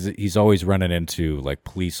 Right, because he's always running into like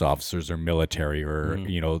police officers or military or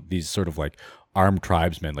these sort of like armed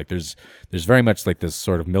tribesmen. Like there's very much like this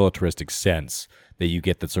sort of militaristic sense that you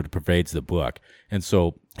get that sort of pervades the book. And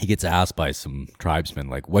so he gets asked by some tribesmen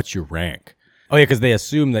like, "What's your rank?" Oh yeah, because they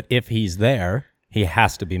assume that if he's there, he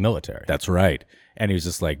has to be military. That's right. And he was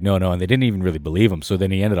just like, no, and they didn't even really believe him. So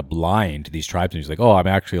then he ended up lying to these tribesmen. He's like, oh, I'm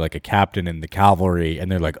actually like a captain in the cavalry.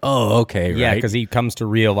 And they're like, oh, okay, yeah, right? because he comes to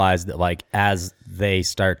realize that like as they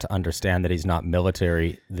start to understand that he's not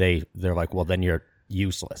military, they're like, well, then you're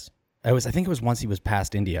useless. I think it was once he was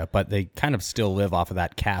past India, but they kind of still live off of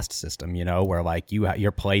that caste system, where like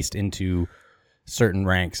you're placed into certain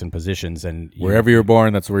ranks and positions, and wherever you're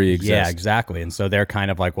born, that's where you exist. Yeah, exactly. And so they're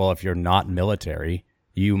kind of like, well, if you're not military,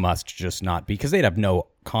 you must just not be, because they'd have no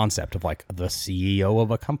concept of like the CEO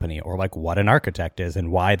of a company or like what an architect is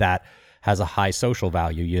and why that has a high social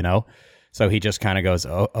value, So he just kind of goes,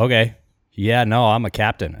 oh, okay, yeah, no, I'm a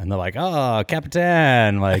captain. And they're like, oh,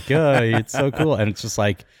 Capitan, like, oh, it's so cool. And it's just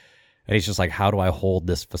like, and he's just like, how do I hold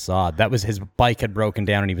this facade? That was his bike had broken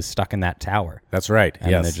down and he was stuck in that tower. That's right.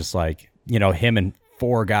 And they're just like, him and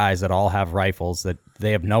 4 guys that all have rifles that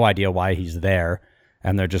they have no idea why he's there.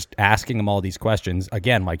 And they're just asking him all these questions,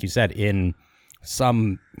 again, like you said, in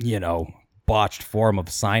some, botched form of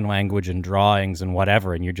sign language and drawings and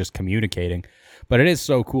whatever, and you're just communicating. But it is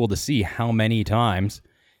so cool to see how many times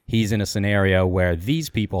he's in a scenario where these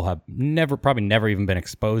people have probably never even been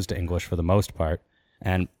exposed to English for the most part,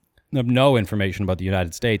 and have no information about the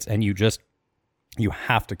United States, and you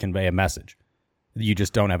have to convey a message. You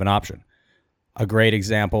just don't have an option. A great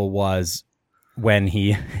example was when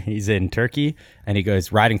he's in Turkey and he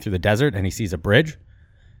goes riding through the desert and he sees a bridge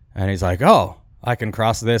and he's like, oh, I can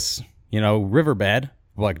cross this, riverbed,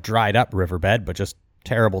 like dried up riverbed, but just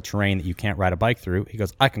terrible terrain that you can't ride a bike through. He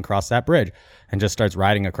goes, I can cross that bridge, and just starts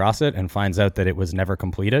riding across it and finds out that it was never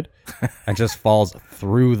completed and just falls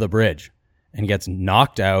through the bridge and gets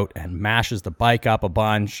knocked out and mashes the bike up a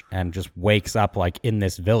bunch and just wakes up like in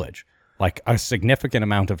this village, like a significant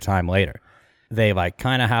amount of time later. They like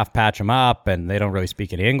kind of half patch him up and they don't really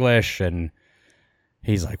speak any English. And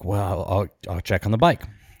he's like, well, I'll check on the bike.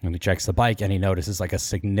 And he checks the bike and he notices like a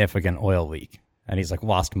significant oil leak. And he's like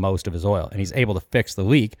lost most of his oil and he's able to fix the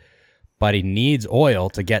leak, but he needs oil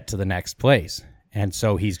to get to the next place. And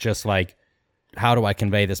so he's just like, how do I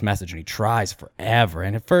convey this message? And he tries forever.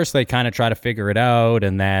 And at first they kind of try to figure it out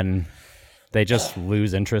and then they just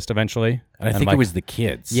lose interest eventually. And I think like, it was the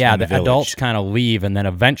kids. Yeah, the adults kind of leave. And then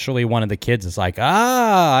eventually one of the kids is like,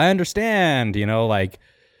 I understand. You know, like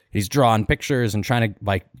he's drawing pictures and trying to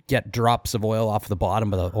like get drops of oil off the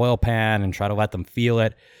bottom of the oil pan and try to let them feel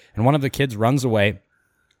it. And one of the kids runs away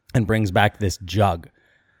and brings back this jug.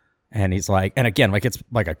 And he's like, and again, like it's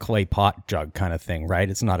like a clay pot jug kind of thing, right?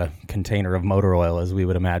 It's not a container of motor oil as we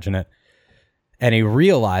would imagine it. And he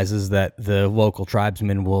realizes that the local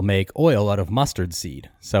tribesmen will make oil out of mustard seed.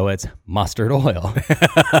 So it's mustard oil.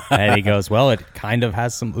 And he goes, well, it kind of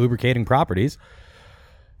has some lubricating properties.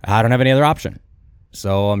 I don't have any other option.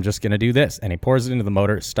 So I'm just going to do this. And he pours it into the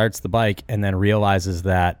motor, starts the bike, and then realizes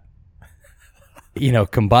that, you know,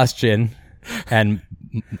 combustion and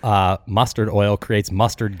mustard oil creates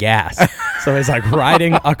mustard gas. So he's like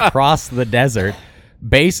riding across the desert,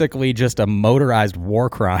 basically just a motorized war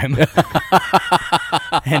crime.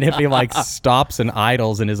 And if he like stops and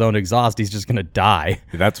idles in his own exhaust, he's just going to die.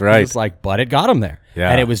 That's right. It's like, but it got him there.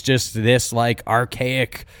 Yeah. And it was just this like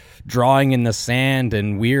archaic drawing in the sand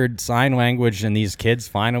and weird sign language. And these kids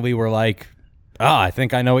finally were like, I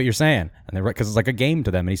think I know what you're saying. And they because it's like a game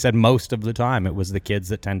to them. And he said most of the time it was the kids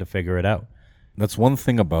that tend to figure it out. That's one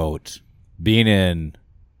thing about being in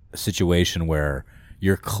a situation where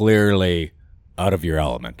you're clearly out of your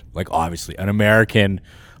element. Like obviously an American,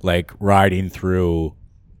 like riding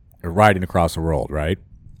across the world, right?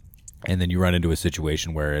 And then you run into a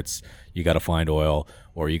situation where it's, you got to find oil,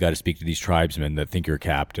 or you got to speak to these tribesmen that think you're a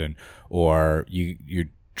captain, or you're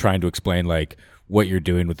trying to explain like what you're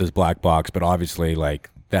doing with this black box, but obviously like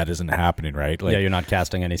that isn't happening, right? Like, yeah, you're not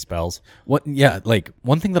casting any spells. Like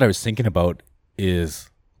one thing that I was thinking about is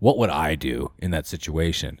what would I do in that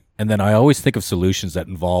situation? And then I always think of solutions that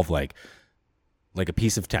involve like a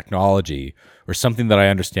piece of technology or something that I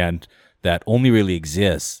understand that only really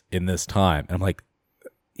exists in this time. And I'm like,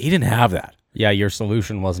 he didn't have that. Yeah, your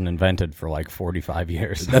solution wasn't invented for like 45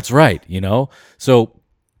 years. That's right, you know? So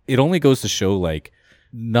it only goes to show like,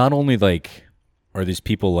 not only like are these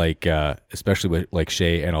people like, especially with like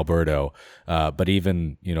Shea and Alberto, but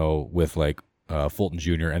even, you know, with like Fulton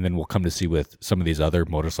Jr., and then we'll come to see with some of these other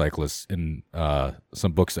motorcyclists in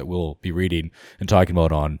some books that we'll be reading and talking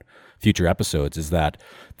about on future episodes, is that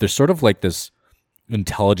there's sort of like this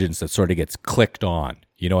intelligence that sort of gets clicked on,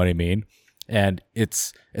 you know what I mean? And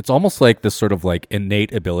it's almost like this sort of like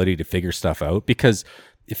innate ability to figure stuff out, because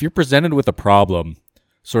if you're presented with a problem,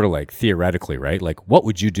 sort of like theoretically, right? Like, what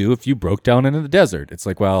would you do if you broke down in the desert? It's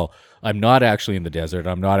like, well, I'm not actually in the desert.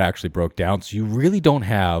 I'm not actually broke down. So you really don't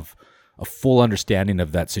have a full understanding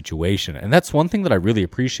of that situation. And that's one thing that I really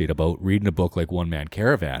appreciate about reading a book like Man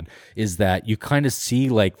Caravan, is that you kind of see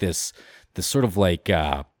like this sort of like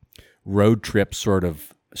road trip sort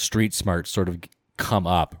of street smart sort of come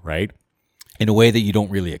up, right? In a way that you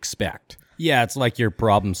don't really expect. Yeah, it's like your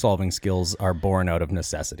problem-solving skills are born out of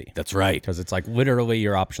necessity. That's right. Because it's like literally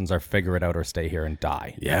your options are figure it out or stay here and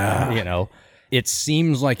die. Yeah. You know, it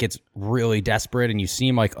seems like it's really desperate and you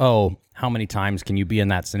seem like, oh, how many times can you be in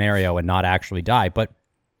that scenario and not actually die? But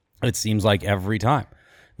it seems like every time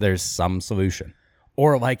there's some solution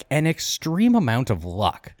or like an extreme amount of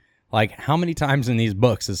luck. Like how many times in these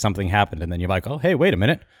books has something happened and then you're like, oh, hey, wait a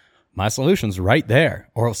minute. My solution's right there.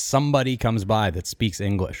 Or somebody comes by that speaks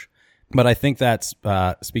English. But I think that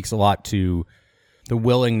speaks a lot to the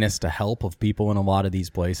willingness to help of people in a lot of these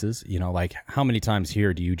places. You know, like how many times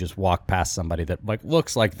here do you just walk past somebody that like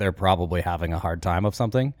looks like they're probably having a hard time of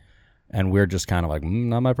something, and we're just kind of like,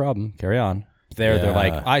 not my problem, carry on. They're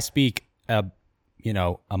like, I speak a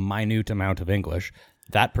minute amount of English.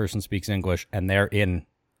 That person speaks English, and they're in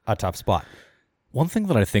a tough spot. One thing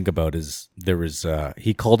that I think about is there was,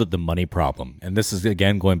 he called it the money problem. And this is,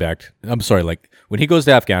 again, going back, I'm sorry, like when he goes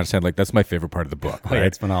to Afghanistan, like that's my favorite part of the book. Right? Yeah,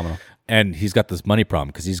 it's phenomenal. And he's got this money problem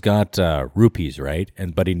because he's got rupees, right?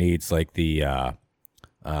 But he needs like the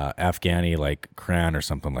Afghani like kran or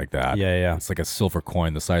something like that. Yeah. It's like a silver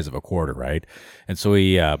coin the size of a quarter, right? And so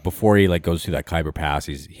he, before he like goes through that Khyber Pass,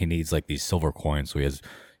 he needs like these silver coins. So he has,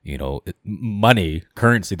 money,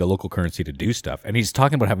 currency, the local currency to do stuff. And he's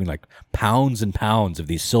talking about having like pounds and pounds of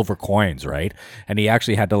these silver coins, right? And he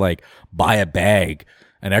actually had to like buy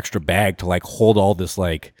an extra bag to like hold all this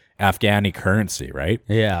like Afghani currency, right?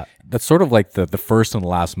 Yeah. That's sort of like the first and the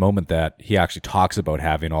last moment that he actually talks about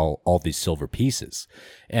having all these silver pieces.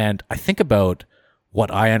 And I think about what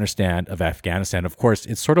I understand of Afghanistan. Of course,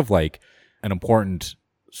 it's sort of like an important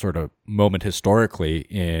sort of moment historically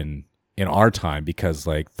in our time, because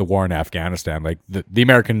like the war in Afghanistan, like the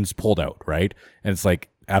Americans pulled out, right? And it's like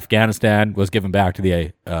Afghanistan was given back to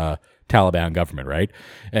the Taliban government, right?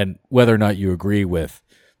 And whether or not you agree with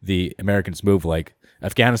the Americans' move, like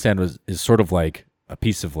Afghanistan is sort of like a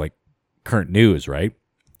piece of like current news, right?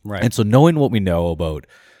 Right. And so knowing what we know about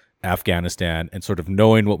Afghanistan and sort of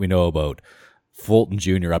knowing what we know about Fulton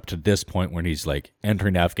Jr. up to this point when he's like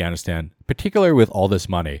entering Afghanistan, particularly with all this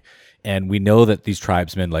money, and we know that these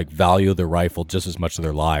tribesmen like value their rifle just as much as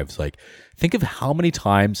their lives. Like, think of how many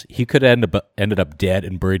times he could have ended up dead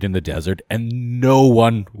and buried in the desert, and no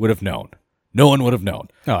one would have known. No one would have known.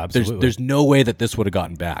 Oh, absolutely. There's no way that this would have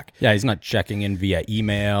gotten back. Yeah, he's not checking in via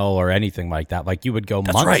email or anything like that. Like, you would go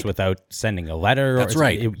months right. without sending a letter. That's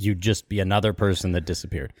right. You'd just be another person that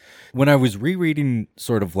disappeared. When I was rereading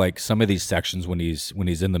sort of like some of these sections when he's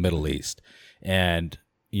in the Middle East, and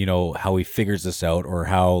how he figures this out, or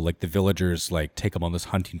how like the villagers like take him on this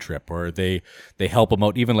hunting trip, or they help him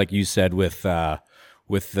out, even like you said with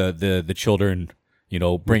the children,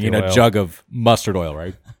 bringing a jug of mustard oil,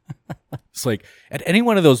 right? It's like at any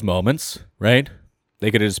one of those moments, right?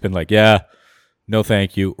 They could have just been like, yeah, no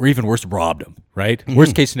thank you, or even worse, robbed him, right? Mm-hmm.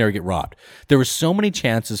 Worst case scenario, get robbed. There were so many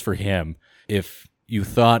chances for him if you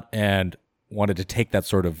thought and wanted to take that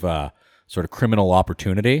sort of criminal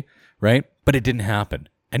opportunity, right? But it didn't happen,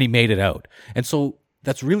 and he made it out. And so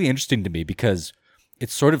that's really interesting to me, because it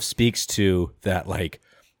sort of speaks to that, like,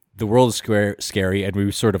 the world is scary, and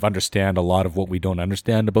we sort of understand a lot of what we don't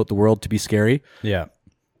understand about the world to be scary. Yeah.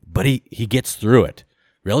 But he gets through it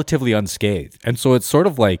relatively unscathed. And so it's sort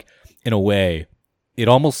of like, in a way, it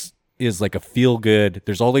almost is like a feel-good.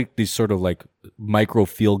 There's all like these sort of like micro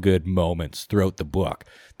feel-good moments throughout the book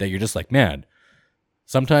that you're just like, man,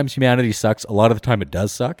 sometimes humanity sucks. A lot of the time it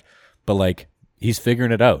does suck, but like he's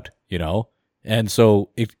figuring it out, And so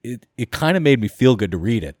it kind of made me feel good to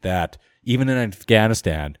read it, that even in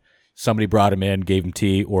Afghanistan, somebody brought him in, gave him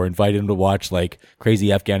tea, or invited him to watch like crazy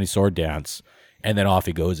Afghani sword dance, and then off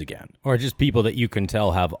he goes again. Or just people that you can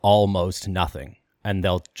tell have almost nothing, and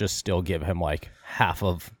they'll just still give him like half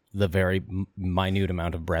of the very minute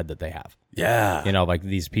amount of bread that they have. Yeah. Like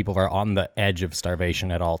these people are on the edge of starvation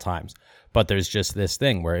at all times. But there's just this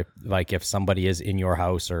thing where, like, if somebody is in your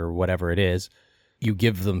house or whatever it is, you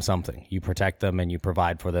give them something. You protect them and you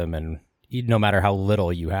provide for them, and no matter how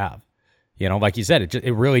little you have. Like you said,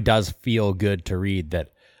 it really does feel good to read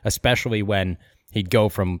that, especially when he'd go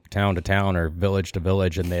from town to town or village to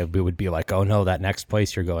village, and they would be like, oh no, that next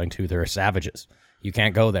place you're going to, there are savages. You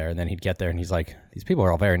can't go there. And then he'd get there and he's like, these people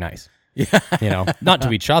are all very nice. Yeah. Not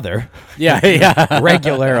to each other. Yeah.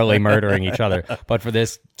 Regularly murdering each other. But for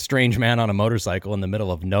this strange man on a motorcycle in the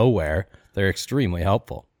middle of nowhere, they're extremely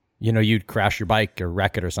helpful. You'd crash your bike or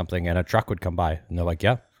wreck it or something, and a truck would come by, and they're like,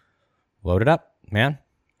 yeah, load it up, man.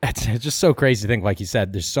 It's just so crazy to think, like you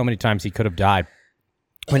said, there's so many times he could have died.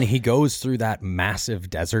 When he goes through that massive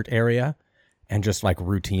desert area and just like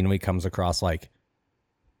routinely comes across like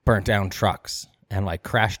burnt down trucks and like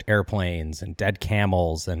crashed airplanes and dead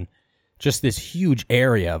camels and just this huge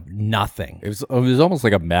area of nothing. It was almost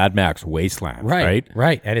like a Mad Max wasteland, right?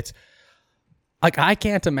 Right. And it's like, I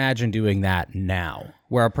can't imagine doing that now,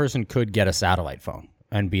 where a person could get a satellite phone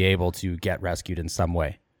and be able to get rescued in some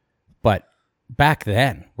way. But back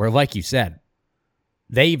then, where, like you said,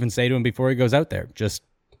 they even say to him before he goes out there, just,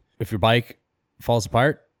 if your bike falls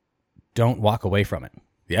apart, don't walk away from it.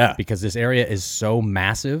 Yeah. Because this area is so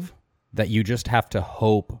massive that you just have to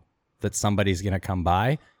hope that somebody's going to come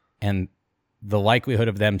by, and the likelihood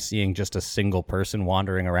of them seeing just a single person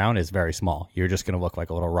wandering around is very small. You're just going to look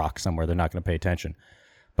like a little rock somewhere. They're not going to pay attention.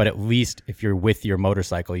 But at least if you're with your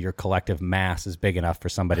motorcycle, your collective mass is big enough for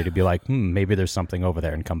somebody to be like, maybe there's something over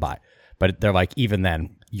there, and come by. But they're like, even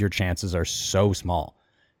then, your chances are so small.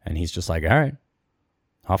 And he's just like, all right,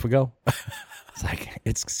 off we go. It's like,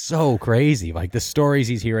 it's so crazy. Like the stories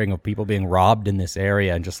he's hearing of people being robbed in this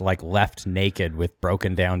area and just like left naked with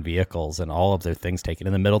broken down vehicles and all of their things taken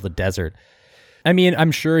in the middle of the desert. I mean,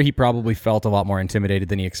 I'm sure he probably felt a lot more intimidated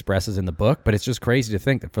than he expresses in the book, but it's just crazy to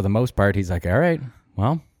think that for the most part, he's like, all right,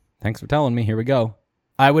 well, thanks for telling me. Here we go.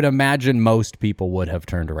 I would imagine most people would have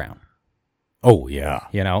turned around. Oh, yeah.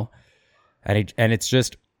 And it's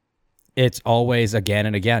just, it's always again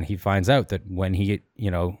and again, he finds out that when he,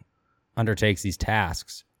 undertakes these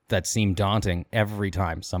tasks that seem daunting, every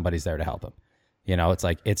time somebody's there to help him. It's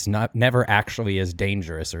like, it's never actually as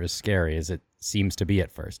dangerous or as scary as it seems to be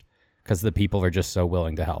at first, because the people are just so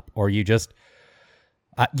willing to help. Or you just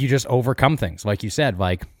overcome things, like you said,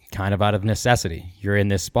 like kind of out of necessity. You're in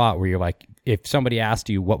this spot where you're like, if somebody asked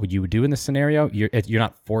you what would you do in this scenario, you're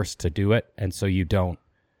not forced to do it, and so you don't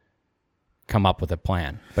come up with a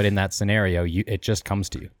plan. But in that scenario, it just comes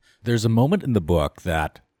to you. There's a moment in the book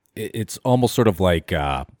that it's almost sort of like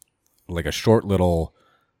a short little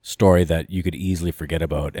story that you could easily forget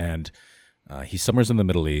about. And he's somewhere in the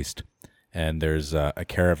Middle East, and there's a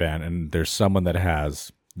caravan, and there's someone that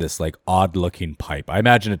has this like odd looking pipe. I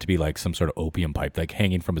imagine it to be like some sort of opium pipe, like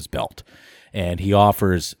hanging from his belt. And he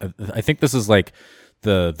offers, I think this is like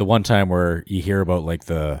the one time where you hear about like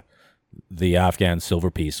the Afghan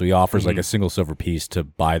silver piece. So he offers like a single silver piece to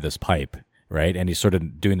buy this pipe, right? And he's sort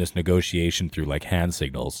of doing this negotiation through like hand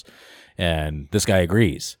signals. And this guy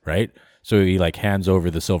agrees, right? So he like hands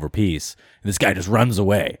over the silver piece, and this guy just runs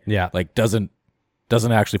away. Yeah. Like doesn't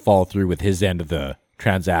actually follow through with his end of the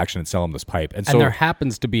transaction and sell him this pipe. And so there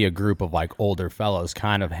happens to be a group of like older fellows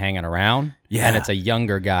kind of hanging around. Yeah. And it's a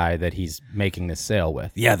younger guy that he's making this sale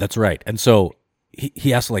with. Yeah, that's right. And so he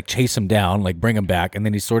has to like chase him down, like bring him back, and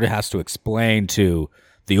then he sort of has to explain to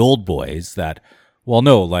the old boys that, well,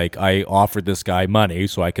 no, like I offered this guy money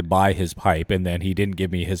so I could buy his pipe, and then he didn't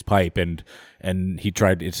give me his pipe, and he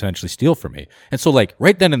tried to essentially steal from me. And so like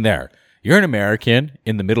right then and there, you're an American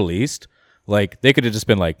in the Middle East, like they could have just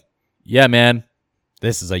been like, yeah, man,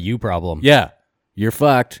 this is a you problem. Yeah, you're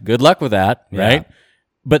fucked. Good luck with that, right? Yeah.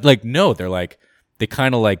 But like, no, they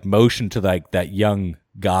kind of like motion to like that young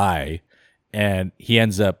guy, and he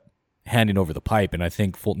ends up handing over the pipe. And I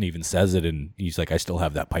think Fulton even says it, and he's like, I still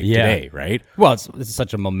have that pipe today, right? Well, it's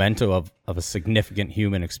such a memento of a significant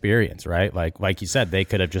human experience, right? Like you said, they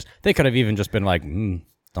could have even just been like,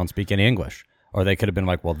 don't speak any English. Or they could have been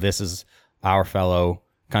like, well, this is our fellow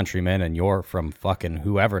countrymen, and you're from fucking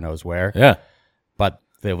whoever knows where. Yeah. But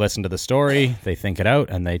they listen to the story, they think it out,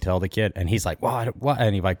 and they tell the kid, and he's like, what?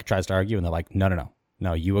 And he like tries to argue, and they're like,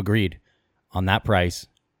 no, you agreed on that price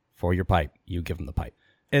for your pipe. You give them the pipe.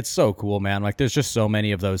 It's so cool, man. Like, there's just so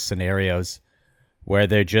many of those scenarios where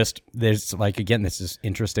there's like, again, this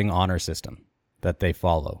interesting honor system that they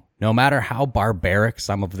follow. No matter how barbaric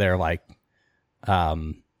some of their like,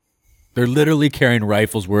 they're literally carrying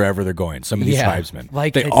rifles wherever they're going. Some of these tribesmen,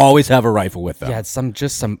 like they always have a rifle with them. Yeah,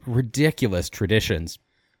 some ridiculous traditions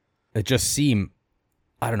that just seem,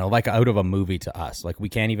 I don't know, like out of a movie to us. Like, we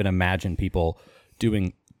can't even imagine people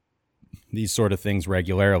doing these sort of things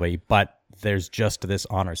regularly, but there's just this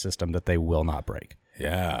honor system that they will not break.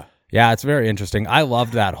 Yeah. Yeah, it's very interesting. I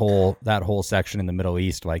loved that whole section in the Middle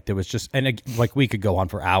East. Like, there was just, and like we could go on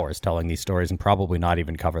for hours telling these stories and probably not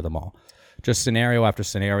even cover them all. Just scenario after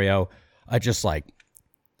scenario. I just like,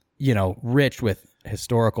 rich with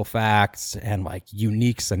historical facts and like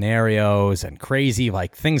unique scenarios and crazy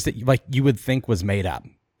like things that like you would think was made up,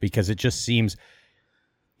 because it just seems,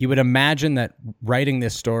 you would imagine that writing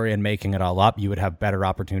this story and making it all up, you would have better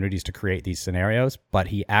opportunities to create these scenarios, but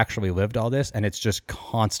he actually lived all this, and it's just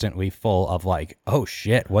constantly full of like, oh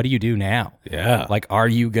shit, what do you do now? Yeah. Like, are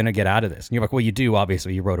you going to get out of this? And you're like, well, you do,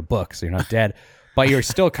 obviously, you wrote a book, so you're not dead, but you're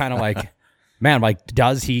still kind of like, man, like,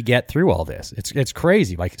 does he get through all this? It's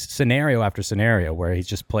crazy, like scenario after scenario where he's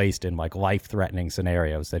just placed in like life-threatening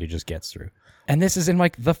scenarios that he just gets through. And this is in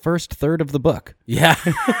like the first third of the book. Yeah.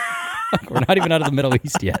 Like, we're not even out of the Middle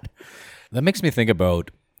East yet. That makes me think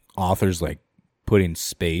about authors like putting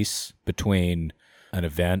space between an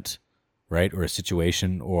event, right, or a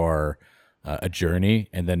situation or a journey,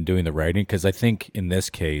 and then doing the writing. Because I think in this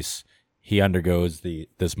case, he undergoes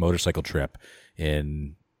this motorcycle trip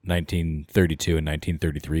in 1932 and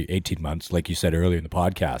 1933, 18 months, like you said earlier in the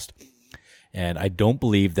podcast. And I don't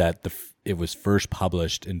believe that it was first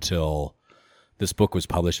published until this book was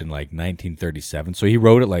published in like 1937. So he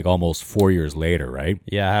wrote it like almost 4 years later, right?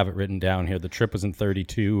 Yeah, I have it written down here. The trip was in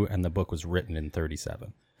 32 and the book was written in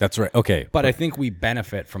 37. That's right. Okay. But I think we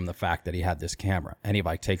benefit from the fact that he had this camera, and he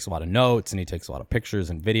like takes a lot of notes and he takes a lot of pictures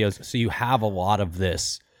and videos. So you have a lot of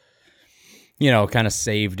this, kind of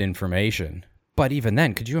saved information. But even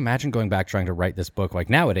then, could you imagine going back trying to write this book? Like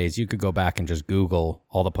nowadays, you could go back and just Google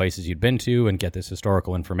all the places you'd been to and get this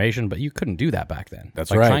historical information, but you couldn't do that back then.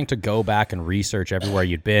 That's like right. Trying to go back and research everywhere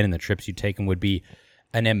you'd been and the trips you'd taken would be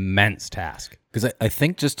an immense task. Because I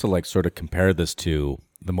think just to like sort of compare this to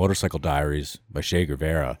the Motorcycle Diaries by Che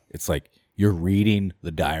Guevara, it's like you're reading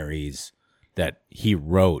the diaries that he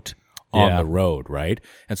wrote on the road, right?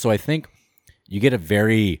 And so I think you get a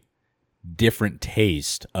very different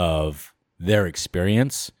taste of their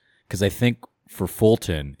experience. Because I think for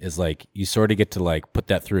Fulton is like you sort of get to like put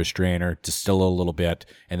that through a strainer, distill a little bit,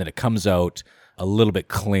 and then it comes out a little bit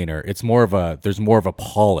cleaner. It's more of a there's more of a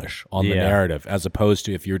polish on the narrative as opposed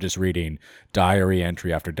to if you're just reading diary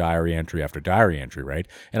entry after diary entry after diary entry, right?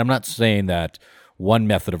 And I'm not saying that one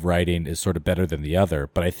method of writing is sort of better than the other,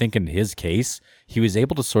 but I think in his case, he was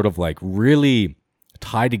able to sort of like really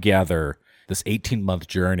tie together this 18-month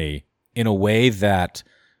journey in a way that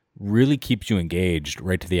really keeps you engaged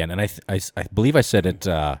right to the end. And I believe I said it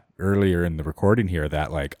earlier in the recording here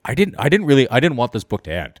that like I didn't want this book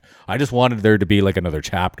to end. I just wanted there to be like another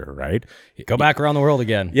chapter, right? Go back around the world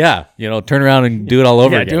again. Yeah, turn around and do it all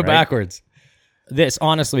over again. Do it right? backwards. This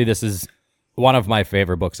is one of my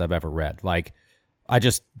favorite books I've ever read. Like, I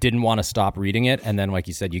just didn't want to stop reading it. And then, like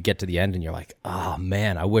you said, you get to the end and you're like, oh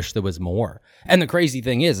man, I wish there was more. And the crazy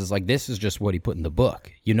thing is like, this is just what he put in the book.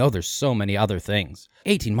 There's so many other things.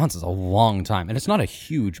 18 months is a long time. And it's not a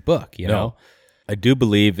huge book, you know? I do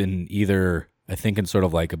believe in I think in sort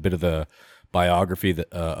of like a bit of the biography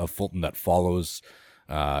of Fulton that follows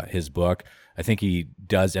his book. I think he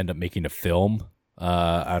does end up making a film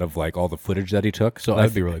out of like all the footage that he took. So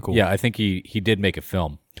that'd be really cool. Yeah, I think he did make a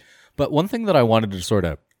film. But one thing that I wanted to sort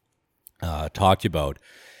of talk to you about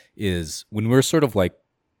is when we're sort of like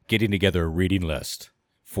getting together a reading list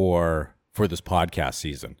for this podcast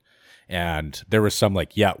season, and there was some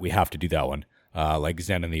like, yeah, we have to do that one, like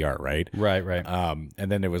Zen and the Art, right? Right. And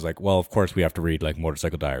then there was like, well, of course we have to read like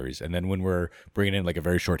Motorcycle Diaries. And then when we're bringing in like a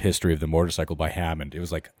very short history of the motorcycle by Hammond, it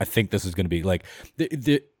was like, I think this is going to be like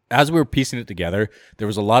as we were piecing it together, there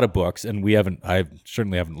was a lot of books, and I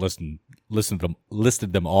certainly haven't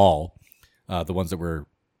listed them all, the ones that we're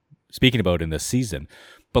speaking about in this season.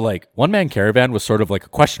 But like One Man Caravan was sort of like a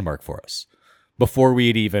question mark for us before we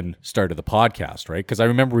had even started the podcast, right? Because I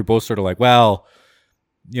remember we both sort of like, well,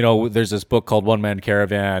 there's this book called One Man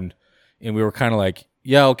Caravan, and we were kind of like,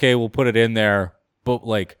 yeah, okay, we'll put it in there, but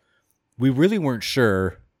like we really weren't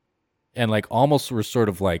sure. And like almost were sort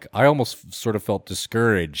of like, I almost sort of felt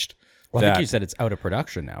discouraged. Well, I think you said it's out of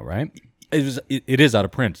production now, right? It is out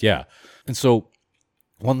of print, yeah. And so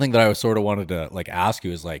one thing that I sort of wanted to like ask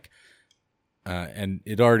you is like, and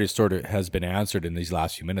it already sort of has been answered in these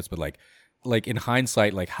last few minutes, but like in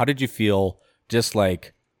hindsight, like how did you feel just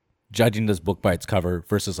like judging this book by its cover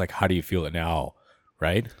versus like how do you feel it now,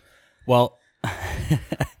 right? Well,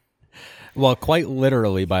 quite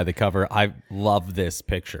literally by the cover, I love this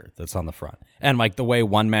picture that's on the front. And like the way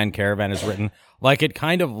One Man Caravan is written, like it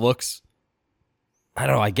kind of looks, I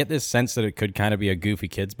don't know, I get this sense that it could kind of be a goofy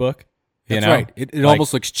kid's book. That's right. It like,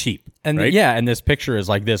 almost looks cheap. And right? And this picture is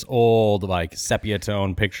like this old, like sepia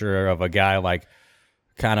tone picture of a guy like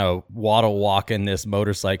kind of waddle walking this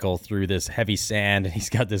motorcycle through this heavy sand. And he's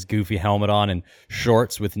got this goofy helmet on and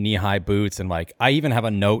shorts with knee-high boots. And like, I even have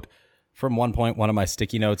a note from one point, one of my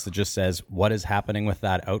sticky notes that just says, what is happening with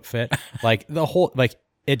that outfit? Like the whole, like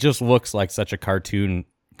it just looks like such a cartoon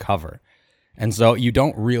cover. And so you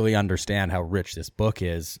don't really understand how rich this book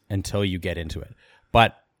is until you get into it.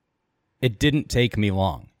 But it didn't take me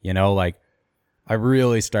long, like I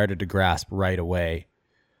really started to grasp right away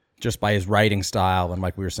just by his writing style. And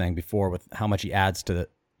like we were saying before, with how much he adds to the,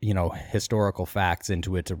 historical facts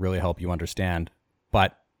into it to really help you understand.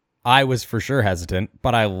 But I was for sure hesitant,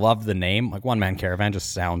 but I love the name. Like One Man Caravan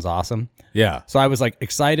just sounds awesome. Yeah. So I was like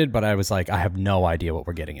excited, but I was like, I have no idea what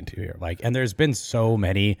we're getting into here. Like, and there's been so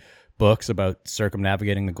many books about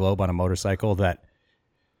circumnavigating the globe on a motorcycle that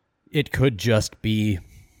it could just be,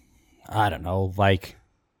 I don't know, like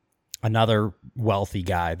another wealthy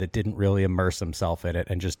guy that didn't really immerse himself in it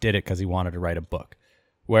and just did it because he wanted to write a book.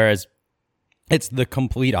 Whereas it's the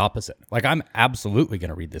complete opposite. Like I'm absolutely going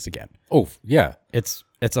to read this again. Oh, yeah. It's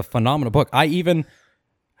a phenomenal book. I even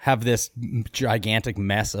have this gigantic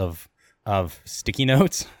mess of sticky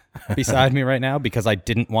notes beside me right now because I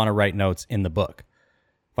didn't want to write notes in the book.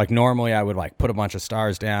 Like normally I would like put a bunch of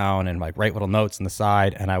stars down and like write little notes on the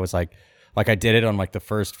side, and I was like I did it on like the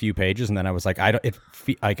first few pages, and then I was like,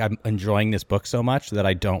 I'm enjoying this book so much that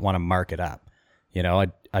I don't want to mark it up.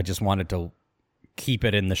 I just wanted to keep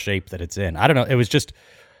it in the shape that it's in. I don't know. It was just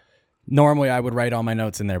normally I would write all my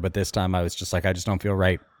notes in there, but this time I was just like, I just don't feel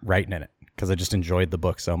right writing in it because I just enjoyed the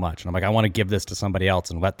book so much. And I'm like, I want to give this to somebody else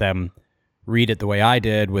and let them read it the way I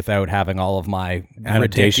did without having all of my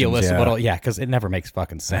ridiculous little, because it never makes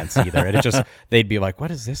fucking sense either. And it just, they'd be like, what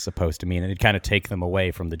is this supposed to mean? And it'd kind of take them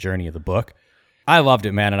away from the journey of the book. I loved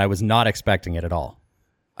it, man, and I was not expecting it at all.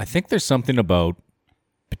 I think there's something about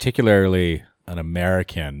particularly an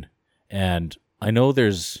American, and I know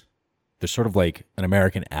there's there's sort of like an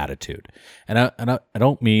American attitude. And I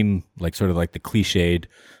don't mean like sort of like the cliched,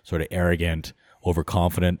 sort of arrogant,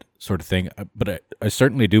 overconfident sort of thing. But I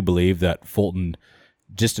certainly do believe that Fulton,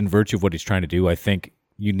 just in virtue of what he's trying to do, I think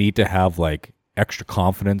you need to have like extra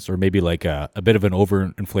confidence, or maybe like a bit of an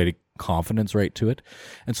overinflated confidence right to it.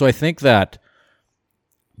 And so I think that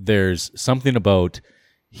there's something about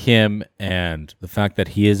him and the fact that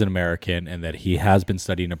he is an American and that he has been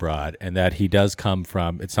studying abroad and that he does come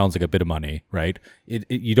from, it sounds like a bit of money, right?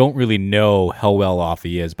 You don't really know how well off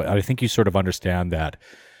he is, but I think you sort of understand that,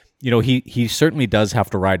 you know, he certainly does have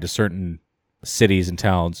to ride to certain cities and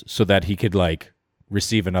towns so that he could like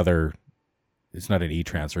receive another, it's not an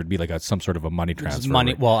e-transfer, it'd be like some sort of a money transfer. It's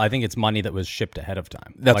money. Well, I think it's money that was shipped ahead of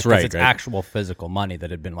time. That's like, right. It's right. actual physical money that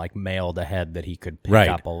had been like mailed ahead that he could pick Right.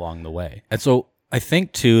 up along the way. And so I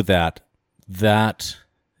think too that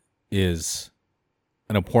is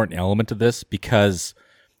an important element to this, because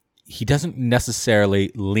he doesn't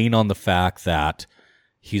necessarily lean on the fact that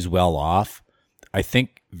he's well off. I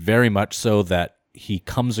think very much so that he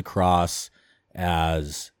comes across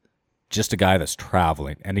as just a guy that's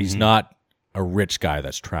traveling, and he's not a rich guy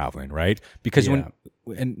that's traveling, right? Because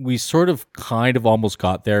and we sort of kind of almost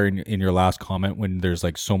got there in your last comment when there's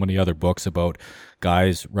like so many other books about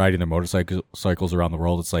guys riding their motorcycles around the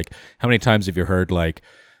world. It's like, how many times have you heard like,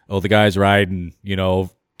 oh, the guy's riding, you know,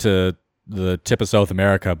 to the tip of South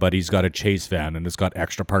America, but he's got a chase van and it's got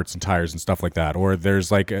extra parts and tires and stuff like that. Or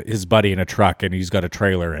there's like his buddy in a truck and he's got a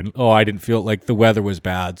trailer, and oh, I didn't feel like the weather was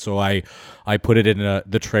bad, so I put it in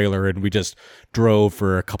the trailer and we just drove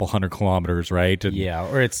for a couple 100 kilometers, right? And Yeah,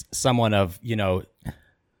 or it's someone of, you know,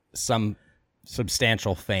 some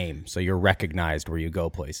substantial fame, so you're recognized where you go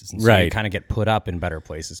places, and so you Right. kind of get put up in better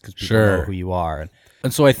places because people Sure. know who you are.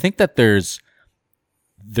 And so I think that there's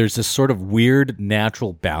this sort of weird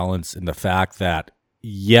natural balance in the fact that,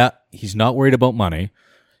 yeah, he's not worried about money.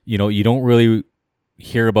 You know, you don't really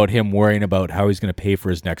hear about him worrying about how he's going to pay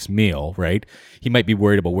for his next meal, right? He might be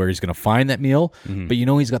worried about where he's going to find that meal, but you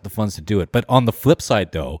know he's got the funds to do it. But on the flip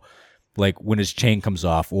side, though, like when his chain comes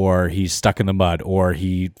off, or he's stuck in the mud, or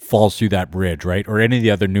he falls through that bridge, right? Or any of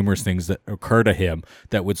the other numerous things that occur to him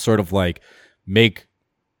that would sort of like make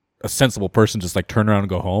a sensible person just like turn around and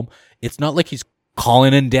go home. It's not like he's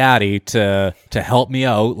calling in daddy to help me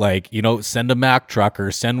out, like, you know, send a Mack truck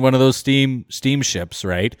or send one of those steamships,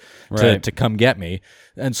 right? Right. To come get me.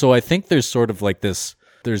 And so I think there's sort of like there's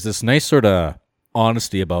this nice sort of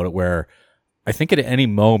honesty about it, where I think at any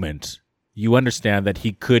moment you understand that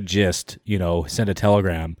he could just, you know, send a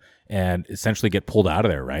telegram and essentially get pulled out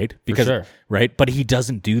of there, right? Because sure. right, but he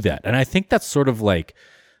doesn't do that. And I think that's sort of like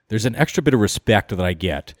there's an extra bit of respect that I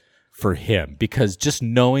get for him, because just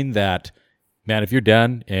knowing that, man, if you're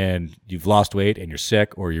done and you've lost weight and you're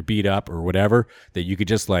sick or you're beat up or whatever, that you could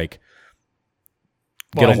just like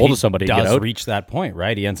get a hold of somebody and get does out. reach that point,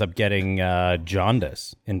 right? He ends up getting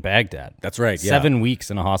jaundice in Baghdad. That's right. Yeah. 7 weeks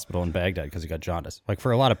in a hospital in Baghdad because he got jaundice. Like,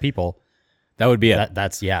 for a lot of people, That would be it.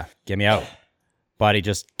 that's get me out. But he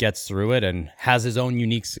just gets through it and has his own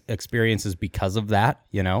unique experiences because of that,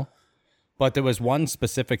 you know? But there was one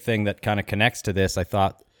specific thing that kind of connects to this I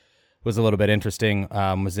thought was a little bit interesting,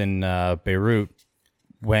 was in Beirut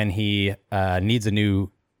when he needs a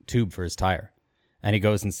new tube for his tire. And he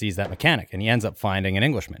goes and sees that mechanic, and he ends up finding an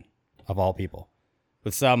Englishman, of all people,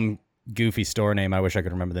 with some goofy store name. I wish I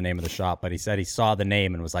could remember the name of the shop, but he said he saw the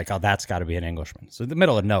name and was like, oh, that's got to be an Englishman. So in the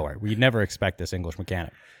middle of nowhere, where you'd never expect this English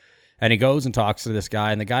mechanic. And he goes and talks to this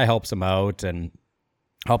guy, and the guy helps him out and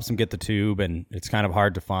helps him get the tube, and it's kind of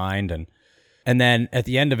hard to find. And then at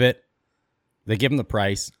the end of it, they give him the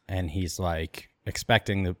price, and he's like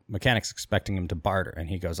the mechanic's expecting him to barter. And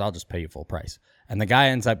he goes, I'll just pay you full price. And the guy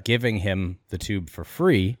ends up giving him the tube for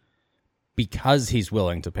free because he's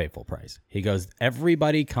willing to pay full price. He goes,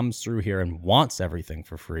 everybody comes through here and wants everything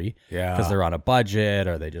for free because they're on a budget,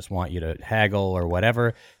 or they just want you to haggle or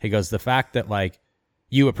whatever. He goes, the fact that like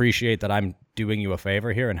you appreciate that I'm doing you a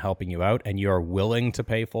favor here and helping you out, and you're willing to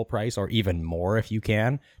pay full price or even more if you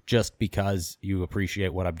can, just because you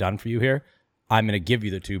appreciate what I've done for you here, I'm going to give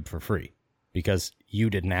you the tube for free because you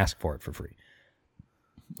didn't ask for it for free.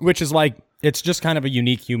 Which is like, it's just kind of a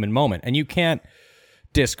unique human moment. And you can't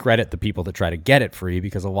discredit the people that try to get it free,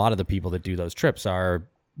 because a lot of the people that do those trips are,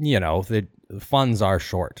 you know, the funds are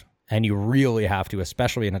short. And you really have to,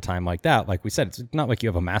 especially in a time like that. Like we said, it's not like you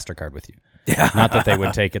have a MasterCard with you. Yeah. Not that they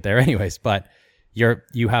would take it there anyways, but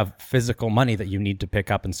you have physical money that you need to pick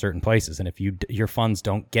up in certain places, and if your funds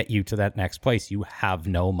don't get you to that next place, you have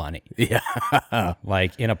no money. Yeah,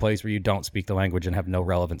 like in a place where you don't speak the language and have no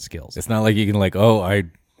relevant skills. It's not like you can like, oh, I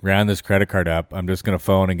ran this credit card up. I'm just going to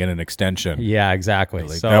phone and get an extension. Yeah, exactly.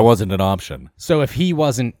 Like, So that wasn't an option. So if he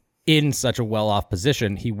wasn't in such a well-off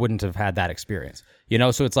position, he wouldn't have had that experience.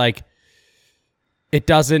 So it's like it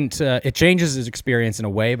doesn't. It changes his experience in a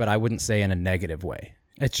way, but I wouldn't say in a negative way.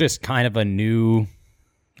 It's just kind of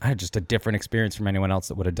just a different experience from anyone else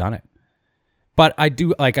that would have done it. But I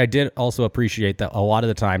did also appreciate that a lot of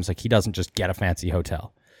the times, like, he doesn't just get a fancy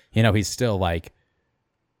hotel. He's still like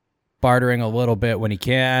bartering a little bit when he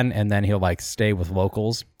can, and then he'll like stay with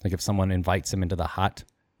locals. Like if someone invites him into the hut,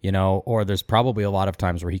 or there's probably a lot of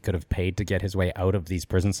times where he could have paid to get his way out of these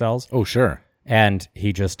prison cells. Oh, sure. And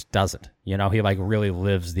he just doesn't. He like really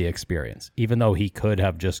lives the experience, even though he could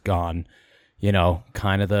have just gone,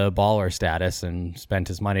 kind of the baller status and spent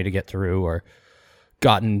his money to get through, or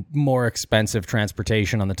gotten more expensive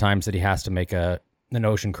transportation on the times that he has to make an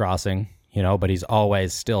ocean crossing, but he's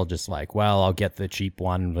always still just like, well, I'll get the cheap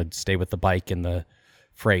one, but stay with the bike in the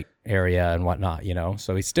freight area and whatnot,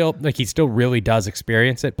 So he still really does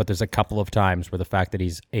experience it, but there's a couple of times where the fact that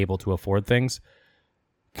he's able to afford things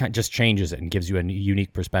kind of just changes it and gives you a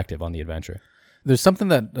unique perspective on the adventure. There's something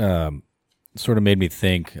that sort of made me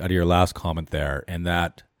think out of your last comment there, and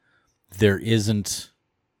that there isn't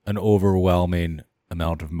an overwhelming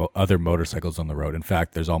amount of other motorcycles on the road. In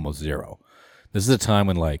fact, there's almost zero. This is a time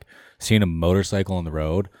when like seeing a motorcycle on the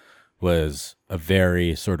road was a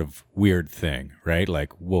very sort of weird thing, right?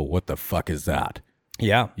 Like, whoa, what the fuck is that?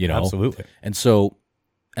 Yeah, absolutely. And so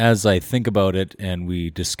as I think about it and we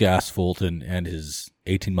discuss Fulton and his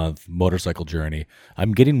 18-month motorcycle journey,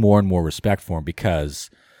 I'm getting more and more respect for him, because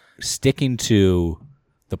sticking to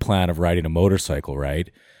the plan of riding a motorcycle, right?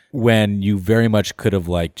 When you very much could have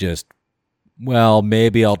like just, well,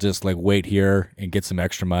 maybe I'll just like wait here and get some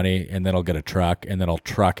extra money, and then I'll get a truck, and then I'll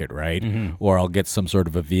truck it, right? Mm-hmm. Or I'll get some sort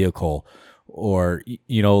of a vehicle, or,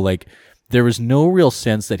 like there was no real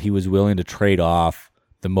sense that he was willing to trade off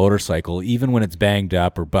the motorcycle, even when it's banged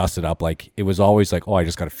up or busted up. Like it was always like, oh, I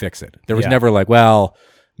just got to fix it. There was never like, well,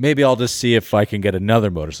 maybe I'll just see if I can get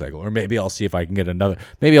another motorcycle, or maybe I'll see if I can get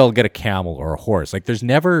maybe I'll get a camel or a horse. Like there's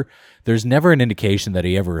never an indication that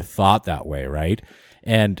he ever thought that way, right?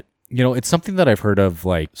 And it's something that I've heard of,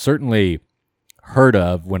 like certainly heard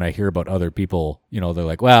of when I hear about other people, they're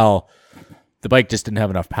like, well, the bike just didn't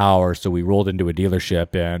have enough power, so we rolled into a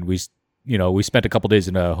dealership and we spent a couple days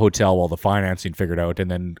in a hotel while the financing figured out, and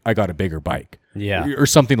then I got a bigger bike. Yeah. Or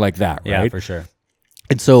something like that, right? Yeah, for sure.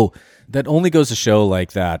 And so that only goes to show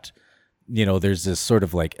like that, there's this sort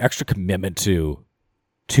of like extra commitment to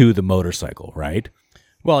the motorcycle, right?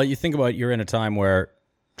 Well, you think about, you're in a time where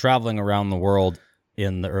traveling around the world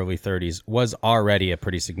in the early 30s was already a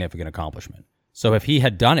pretty significant accomplishment. So if he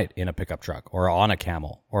had done it in a pickup truck or on a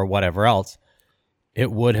camel or whatever else, it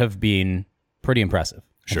would have been pretty impressive.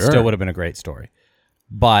 Sure. It still would have been a great story.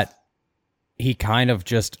 But he kind of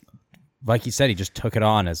just, like he said, he just took it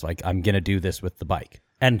on as like, I'm going to do this with the bike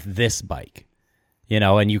and this bike,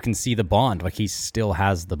 and you can see the bond. Like he still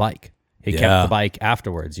has the bike. He kept the bike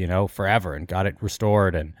afterwards, forever, and got it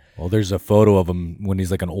restored. And well, there's a photo of him when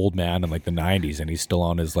he's like an old man in like the 90s, and he's still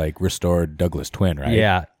on his like restored Douglas Twin, right?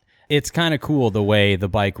 Yeah. It's kind of cool the way the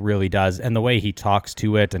bike really does, and the way he talks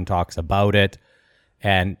to it and talks about it.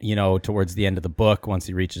 And, towards the end of the book, once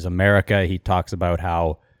he reaches America, he talks about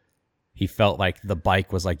how he felt like the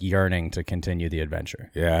bike was like yearning to continue the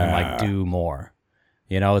adventure. Yeah. And like do more.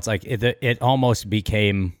 It's like it almost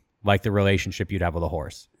became like the relationship you'd have with a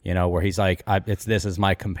horse, where he's like, this is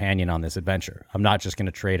my companion on this adventure. I'm not just going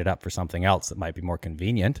to trade it up for something else that might be more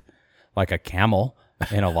convenient, like a camel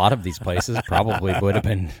in a lot of these places probably would have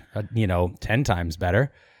been, 10 times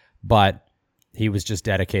better. But he was just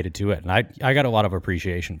dedicated to it. And I got a lot of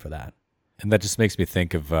appreciation for that. And that just makes me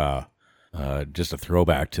think of just a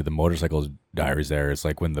throwback to the Motorcycle Diaries there. It's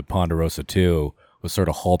like when the Ponderosa 2 was sort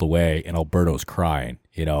of hauled away and Alberto's crying,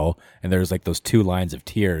 and there's like those two lines of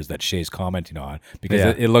tears that Shay's commenting on,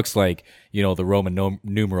 because it looks like, the Roman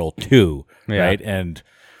numeral 2, right? And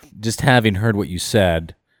just having heard what you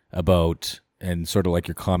said about, and sort of like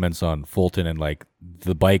your comments on Fulton and like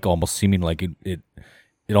the bike almost seeming like it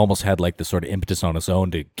almost had like the sort of impetus on its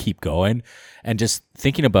own to keep going, and just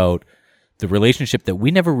thinking about the relationship that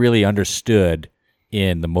we never really understood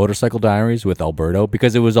in the Motorcycle Diaries with Alberto,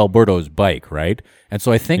 because it was Alberto's bike, right? And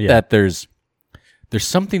so I think that there's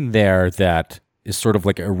something there that is sort of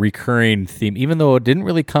like a recurring theme, even though it didn't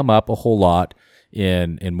really come up a whole lot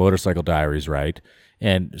in Motorcycle Diaries, right?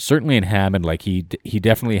 And certainly in Hammond, like he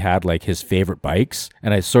definitely had like his favorite bikes,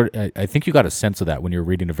 and I think you got a sense of that when you're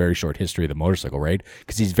reading A Very Short History of the Motorcycle, right?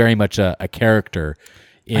 Because he's very much a character.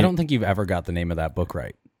 I don't think you've ever got the name of that book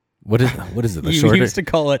right. What is it? The You short used to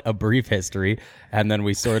call it a brief history, and then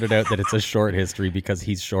we sorted out that it's a short history because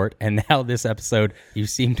he's short. And now this episode, you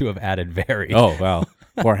seem to have added very. Oh, wow.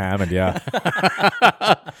 Poor Hammond, yeah.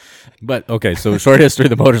 But, okay, so short history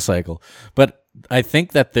of the motorcycle. But I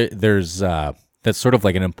think that there's that's sort of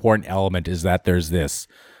like an important element is that there's this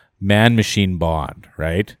man-machine bond,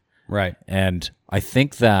 right? Right. And I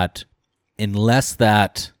think that unless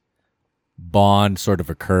that bond sort of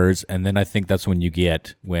occurs, and then I think that's when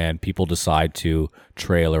when people decide to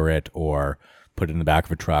trailer it or put it in the back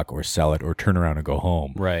of a truck or sell it or turn around and go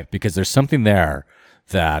home. Right. Because there's something there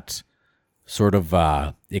that sort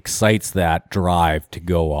of excites that drive to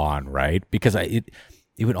go on, right? Because it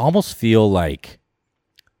would almost feel like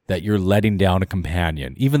that you're letting down a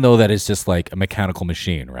companion, even though that is just like a mechanical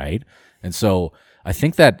machine, right? And so I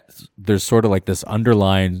think that there's sort of like this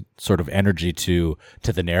underlying sort of energy to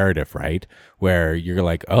the narrative, right? Where you're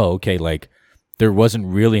like, oh, okay, like there wasn't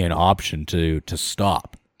really an option to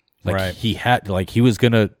stop. Like Right. he was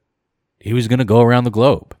gonna go around the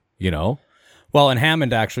globe, you know? Well, and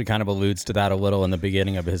Hammond actually kind of alludes to that a little in the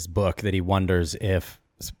beginning of his book, that he wonders if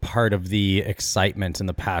part of the excitement and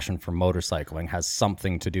the passion for motorcycling has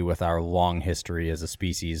something to do with our long history as a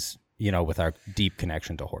species, you know, with our deep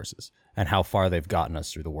connection to horses and how far they've gotten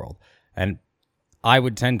us through the world. And I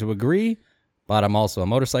would tend to agree, but I'm also a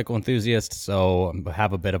motorcycle enthusiast, so I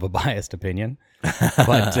have a bit of a biased opinion.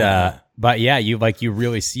 But yeah, you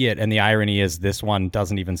really see it. And the irony is this one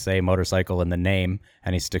doesn't even say motorcycle in the name,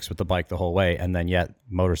 and he sticks with the bike the whole way. And then yet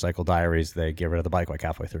Motorcycle Diaries, they get rid of the bike like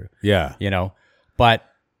halfway through. Yeah. You know, but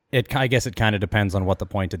I guess it kind of depends on what the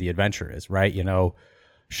point of the adventure is, right? You know,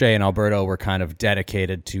 Shay and Alberto were kind of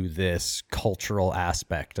dedicated to this cultural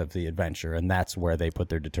aspect of the adventure, and that's where they put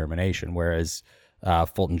their determination. Whereas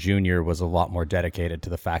Fulton Jr. was a lot more dedicated to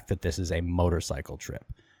the fact that this is a motorcycle trip,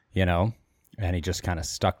 you know, and he just kind of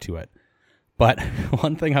stuck to it. But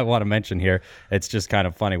one thing I want to mention here, it's just kind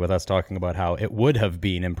of funny with us talking about how it would have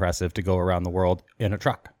been impressive to go around the world in a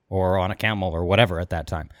truck or on a camel or whatever at that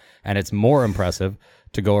time. And it's more impressive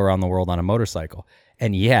to go around the world on a motorcycle.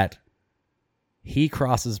 And yet, he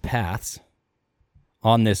crosses paths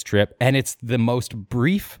on this trip, and it's the most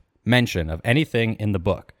brief mention of anything in the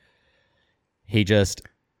book. I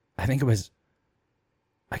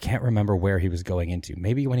can't remember where he was going into.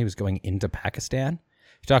 Maybe when he was going into Pakistan.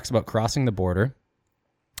 He talks about crossing the border.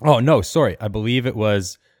 Oh, no, sorry. I believe it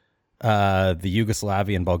was the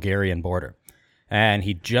Yugoslavian Bulgarian border. And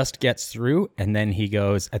he just gets through, and then he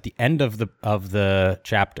goes, at the end of the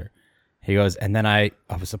chapter, he goes, and then I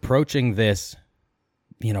was approaching this,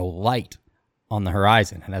 you know, light on the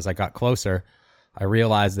horizon. And as I got closer, I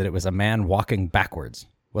realized that it was a man walking backwards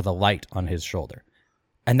with a light on his shoulder.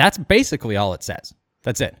 And that's basically all it says.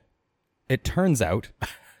 That's it. It turns out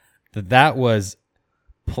that was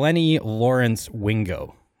Plenty Lawrence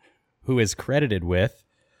Wingo, who is credited with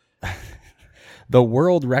the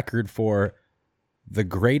world record for the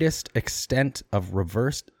greatest extent of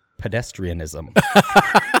reversed pedestrianism.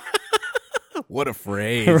 What a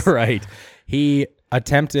phrase. Right. He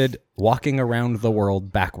attempted walking around the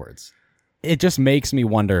world backwards. It just makes me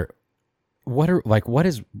wonder, what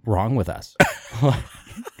is wrong with us?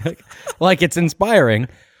 Like, it's inspiring,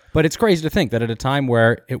 but it's crazy to think that at a time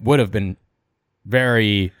where it would have been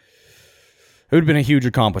a huge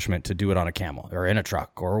accomplishment to do it on a camel or in a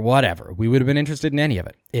truck or whatever. We would have been interested in any of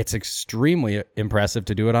it. It's extremely impressive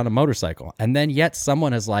to do it on a motorcycle. And then yet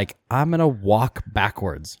someone is like, I'm going to walk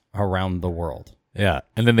backwards around the world. Yeah.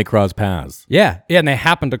 And then they cross paths. Yeah. Yeah. And they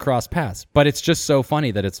happen to cross paths. But it's just so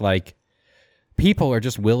funny that it's like people are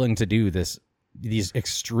just willing to do these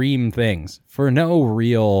extreme things for no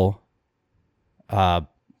real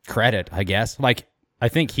credit, I guess. Like, I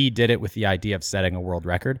think he did it with the idea of setting a world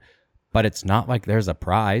record, but it's not like there's a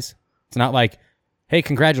prize. It's not like, hey,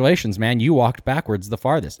 congratulations, man, you walked backwards the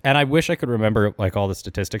farthest. And I wish I could remember like all the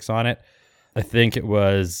statistics on it. I think it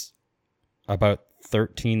was about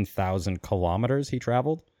 13,000 kilometers he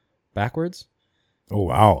traveled backwards. Oh,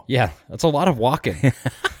 wow. Yeah, that's a lot of walking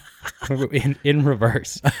in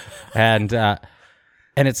reverse. And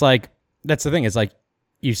it's like, that's the thing. It's like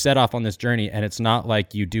you set off on this journey, and it's not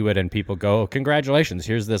like you do it and people go, congratulations,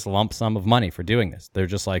 here's this lump sum of money for doing this. They're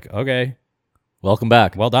just like, okay, welcome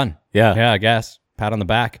back. well done. Yeah. Yeah, I guess. Pat on the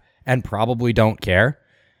back. And probably don't care.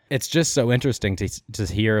 It's just so interesting to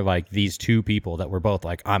hear like these two people that were both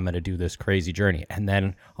like, I'm going to do this crazy journey. And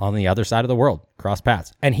then on the other side of the world, cross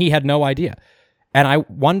paths. And he had no idea. And I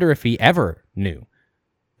wonder if he ever knew,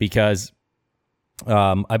 because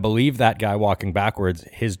I believe that guy walking backwards,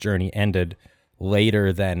 his journey ended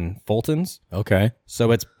later than Fulton's. Okay.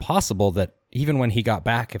 So it's possible that even when he got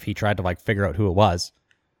back, if he tried to like figure out who it was,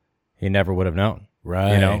 he never would have known.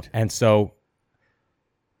 Right. You know? And so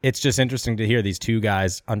it's just interesting to hear these two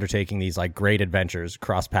guys undertaking these like great adventures,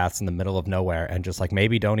 cross paths in the middle of nowhere, and just like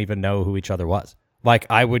maybe don't even know who each other was. Like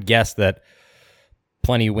I would guess that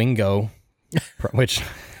Plenty Wingo, which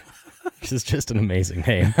is just an amazing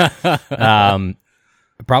name,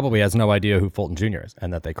 probably has no idea who Fulton Jr. is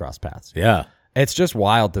and that they cross paths. Yeah. It's just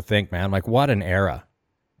wild to think, man, like what an era.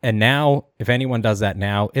 And now, if anyone does that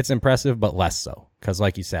now, it's impressive, but less so. Because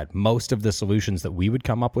like you said, most of the solutions that we would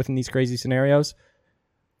come up with in these crazy scenarios,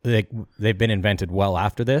 they've been invented well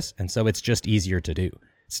after this. And so it's just easier to do.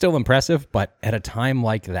 It's still impressive, but at a time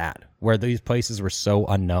like that, where these places were so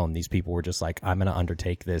unknown, these people were just like, I'm going to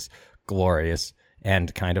undertake this glorious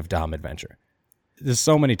and kind of dumb adventure. There's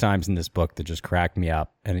so many times in this book that just cracked me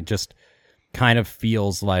up, and it just kind of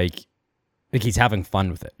feels like he's having fun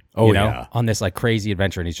with it. Oh, you know, yeah. on this like crazy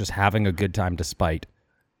adventure, and he's just having a good time despite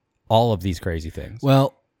all of these crazy things.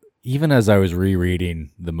 Well, even as I was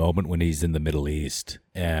rereading the moment when he's in the Middle East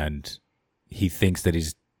and he thinks that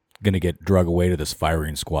he's going to get drug away to this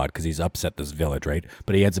firing squad because he's upset this village, right?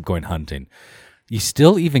 But he ends up going hunting. You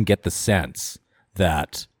still even get the sense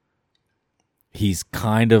that he's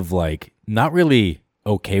kind of like not really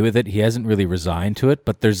okay with it. He hasn't really resigned to it,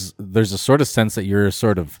 but there's a sort of sense that you're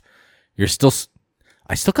still.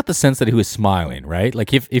 I still got the sense that he was smiling, right?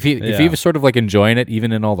 Like if he was sort of like enjoying it,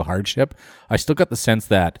 even in all the hardship, I still got the sense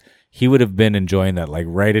that he would have been enjoying that, like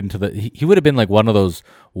right into he would have been like one of those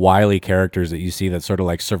wily characters that you see that sort of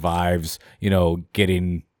like survives,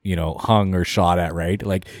 getting, hung or shot at, right?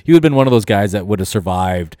 Like he would have been one of those guys that would have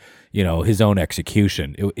survived, his own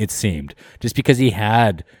execution. It seemed just because he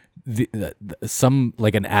had some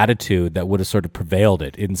like an attitude that would have sort of prevailed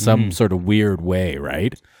it in some sort of weird way,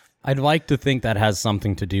 right? I'd like to think that has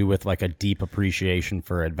something to do with like a deep appreciation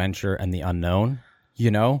for adventure and the unknown,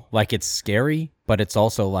 like it's scary, but it's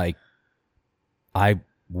also like I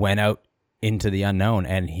went out into the unknown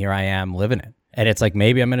and here I am living it. And it's like,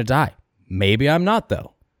 maybe I'm going to die. Maybe I'm not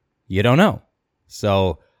though. You don't know.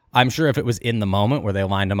 So I'm sure if it was in the moment where they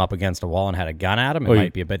lined him up against a wall and had a gun at him, it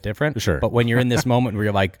might be a bit different. Sure. But when you're in this moment where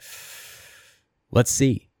you're like, let's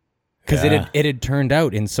see. Because it had turned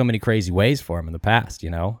out in so many crazy ways for him in the past,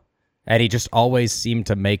 And he just always seemed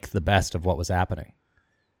to make the best of what was happening.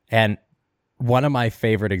 And one of my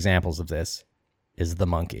favorite examples of this is the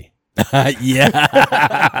monkey.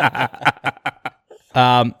 Yeah.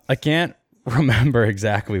 I can't remember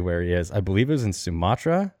exactly where he is. I believe it was in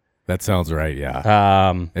Sumatra. That sounds right,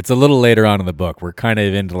 yeah. It's a little later on in the book. We're kind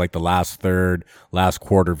of into like the last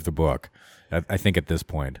quarter of the book, I think at this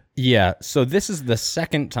point. Yeah, so this is the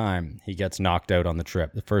second time he gets knocked out on the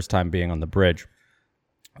trip, the first time being on the bridge.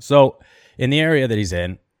 So in the area that he's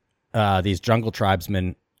in, these jungle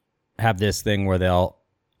tribesmen have this thing where they'll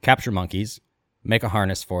capture monkeys, make a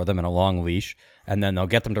harness for them and a long leash, and then they'll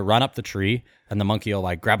get them to run up the tree, and the monkey will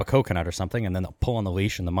like grab a coconut or something, and then they'll pull on the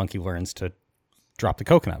leash, and the monkey learns to drop the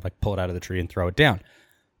coconut, like pull it out of the tree and throw it down.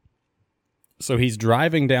 So he's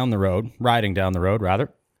riding down the road,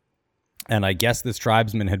 and I guess this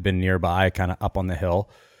tribesman had been nearby, kind of up on the hill,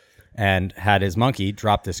 and had his monkey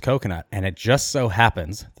drop this coconut. And it just so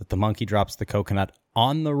happens that the monkey drops the coconut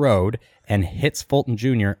on the road and hits Fulton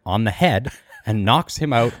Jr. on the head and knocks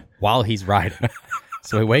him out while he's riding.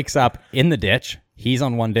 So he wakes up in the ditch. He's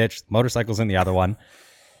on one ditch, the motorcycle's in the other one,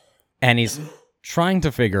 and he's trying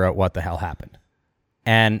to figure out what the hell happened.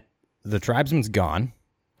 And the tribesman's gone,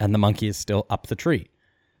 and the monkey is still up the tree.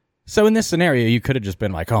 So in this scenario, you could have just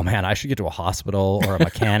been like, oh man, I should get to a hospital or a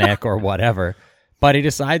mechanic or whatever. But he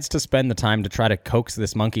decides to spend the time to try to coax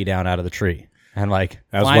this monkey down out of the tree. And like,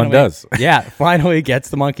 as one does. Yeah, finally gets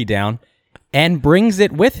the monkey down and brings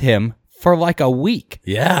it with him for like a week.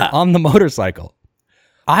 Yeah. On the motorcycle.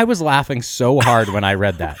 I was laughing so hard when I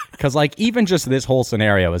read that. Because like, even just this whole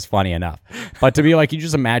scenario is funny enough. But to be like, you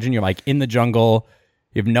just imagine you're like in the jungle,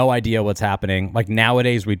 you have no idea what's happening. Like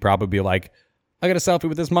nowadays, we'd probably be like, I got a selfie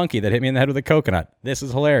with this monkey that hit me in the head with a coconut. This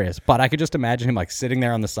is hilarious. But I could just imagine him like sitting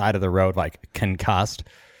there on the side of the road, like concussed,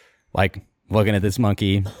 like looking at this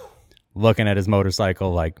monkey, looking at his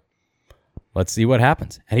motorcycle, like, let's see what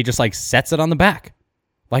happens. And he just like sets it on the back.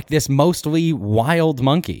 Like this mostly wild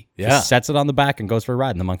monkey. Yeah. Just sets it on the back and goes for a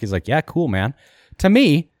ride. And the monkey's like, yeah, cool, man. To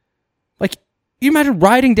me, like, you imagine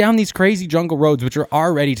riding down these crazy jungle roads, which are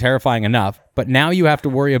already terrifying enough, but now you have to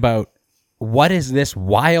worry about what is this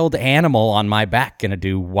wild animal on my back going to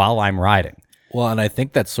do while I'm riding? Well, and I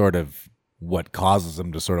think that's sort of what causes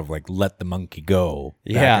him to sort of like let the monkey go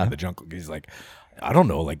back into the jungle. He's like, I don't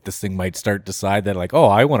know, like this thing might start decide that like, oh,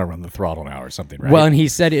 I want to run the throttle now or something, right? Well, and he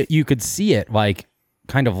said you could see it like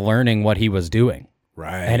kind of learning what he was doing.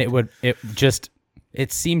 Right. And it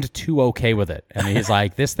it seemed too okay with it. And he's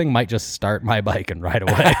like, this thing might just start my bike and ride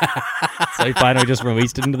away. So he finally just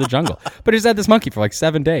released it into the jungle. But he's had this monkey for like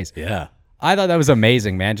 7 days. Yeah. I thought that was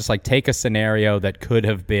amazing, man. Just like take a scenario that could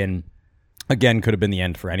have been the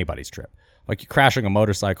end for anybody's trip. Like you're crashing a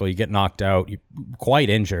motorcycle, you get knocked out, you're quite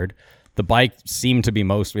injured. The bike seemed to be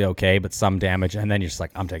mostly okay, but some damage. And then you're just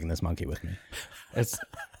like, I'm taking this monkey with me.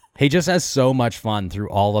 He just has so much fun through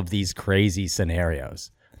all of these crazy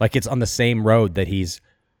scenarios. Like it's on the same road that he's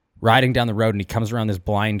riding down the road and he comes around this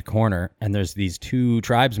blind corner and there's these 2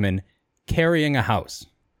 tribesmen carrying a house,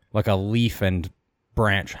 like a leaf and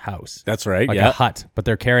branch house. That's right. Like a hut, but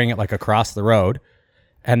they're carrying it like across the road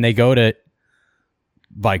and they go to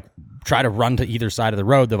like try to run to either side of the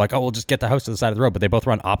road. They're like, oh, we'll just get the house to the side of the road. But they both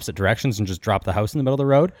run opposite directions and just drop the house in the middle of the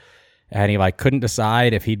road. And he like couldn't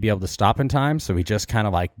decide if he'd be able to stop in time. So he just kind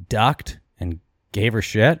of like ducked and gave her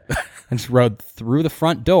shit and just rode through the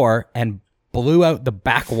front door and blew out the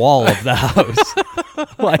back wall of the house.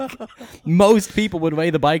 Like most people would lay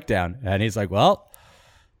the bike down. And he's like, well,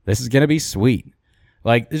 this is going to be sweet.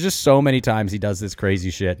 Like there's just so many times he does this crazy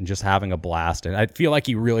shit and just having a blast. And I feel like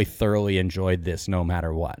he really thoroughly enjoyed this no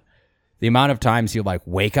matter what. The amount of times he'll like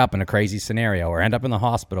wake up in a crazy scenario or end up in the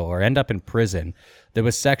hospital or end up in prison. There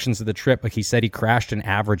was sections of the trip, like he said, he crashed an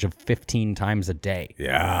average of 15 times a day.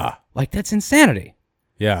 Yeah. Like that's insanity.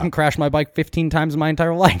 Yeah. I can crash my bike 15 times in my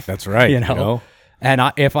entire life. That's right. You know? And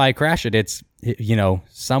if I crash it, it's,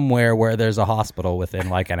 somewhere where there's a hospital within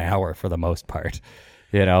like an hour for the most part.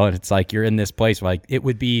 And it's like you're in this place where like it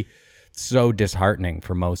would be so disheartening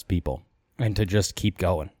for most people and to just keep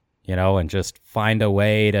going, and just find a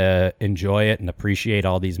way to enjoy it and appreciate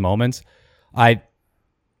all these moments. I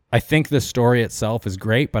think the story itself is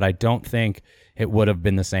great, but I don't think it would have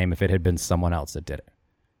been the same if it had been someone else that did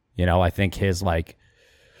it. I think his like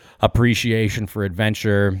appreciation for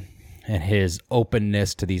adventure and his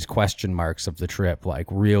openness to these question marks of the trip, like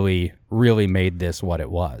really, really made this what it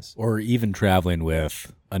was. Or even traveling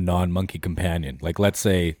with a non-monkey companion. Like let's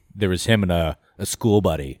say there was him and a school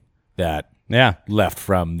buddy that left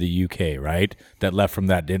from the UK, right? That left from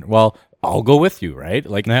that dinner. Well, I'll go with you, right?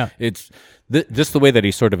 Like it's just the way that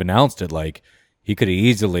he sort of announced it. Like he could have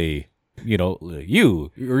easily, you,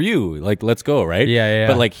 like let's go, right? Yeah.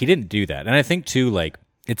 But like he didn't do that, and I think too, like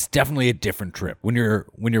it's definitely a different trip when you're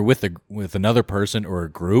with another person or a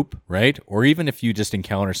group, right? Or even if you just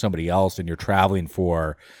encounter somebody else and you're traveling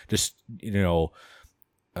for just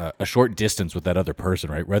a short distance with that other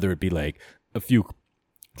person, right? Whether it be like a few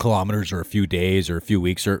kilometers or a few days or a few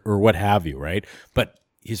weeks or what have you, right? But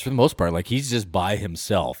he's for the most part like he's just by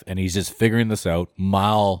himself and he's just figuring this out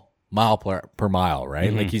mile per mile,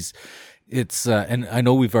 right? Mm-hmm. Like and I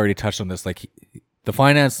know we've already touched on this, like the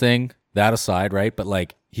finance thing, that aside, right? But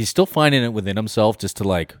like he's still finding it within himself just to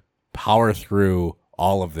like power through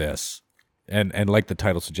all of this. And like the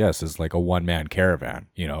title suggests, is like a one-man caravan,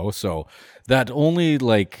 So that only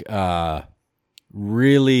like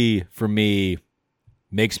really for me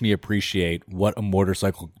makes me appreciate what a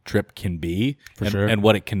motorcycle trip can be and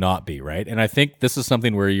what it cannot be, right? And I think this is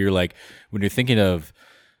something where you're like, when you're thinking of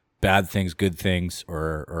bad things, good things,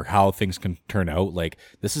 or how things can turn out, like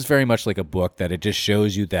this is very much like a book that it just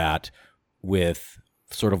shows you that with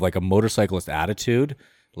sort of like a motorcyclist attitude,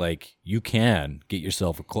 like you can get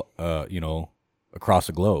yourself, across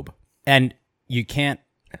the globe. And you can't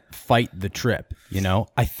fight the trip,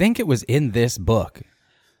 I think it was in this book.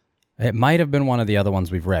 It might have been one of the other ones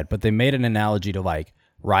we've read, but they made an analogy to like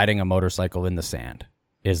riding a motorcycle in the sand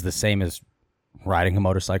is the same as riding a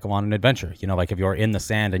motorcycle on an adventure. Like if you're in the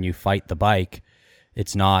sand and you fight the bike,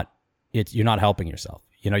 you're not helping yourself.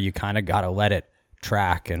 You kind of got to let it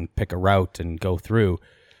track and pick a route and go through.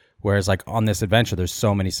 Whereas like on this adventure, there's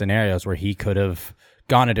so many scenarios where he could have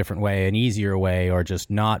gone a different way, an easier way, or just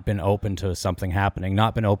not been open to something happening,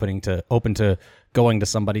 not been open to going to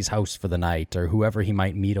somebody's house for the night or whoever he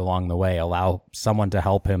might meet along the way, allow someone to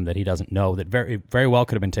help him that he doesn't know that very, very well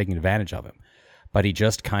could have been taking advantage of him. But he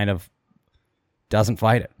just kind of doesn't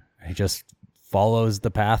fight it. He just follows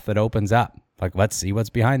the path that opens up. Like, let's see what's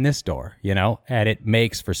behind this door, and it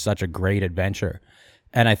makes for such a great adventure.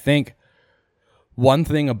 And I think one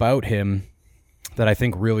thing about him that I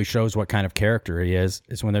think really shows what kind of character he is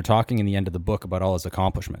when they're talking in the end of the book about all his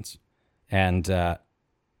accomplishments. And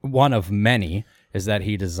one of many is that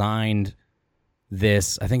he designed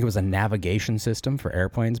this, I think it was a navigation system for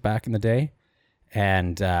airplanes back in the day,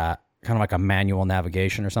 and kind of like a manual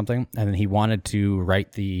navigation or something. And then he wanted to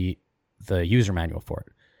write the user manual for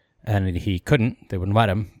it. And he couldn't. They wouldn't let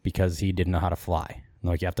him because he didn't know how to fly.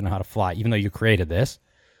 Like, you have to know how to fly. Even though you created this,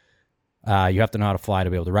 you have to know how to fly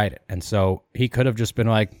to be able to write it. And so he could have just been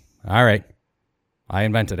like, all right, I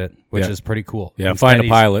invented it, which Yeah. is pretty cool. Yeah, Instead find a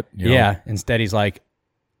he's- pilot. You know? Yeah. Instead, he's like,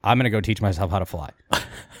 I'm going to go teach myself how to fly.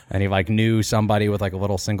 And he like knew somebody with like a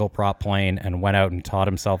little single prop plane and went out and taught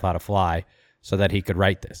himself how to fly so that he could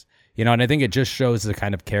write this. You know, and I think it just shows the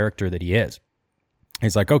kind of character that he is.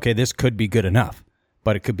 He's like, okay, this could be good enough,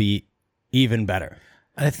 but it could be even better.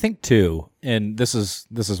 I think too, and this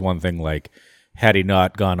is one thing, like, had he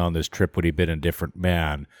not gone on this trip, would he have been a different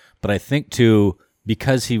man? But I think too,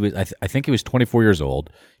 because he was, I think he was 24 years old.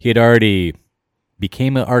 He had already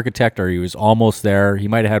became an architect, or he was almost there. He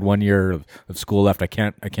might have had 1 year of school left. I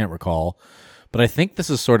can't recall. But I think this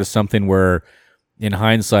is sort of something where, in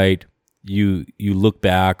hindsight, you look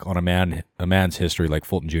back on a man's history like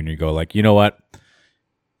Fulton Jr. You go like, you know what?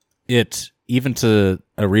 Even to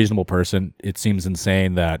a reasonable person, it seems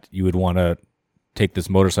insane that you would want to take this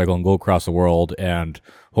motorcycle and go across the world and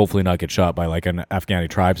hopefully not get shot by like an Afghani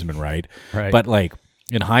tribesman, right? Right. But like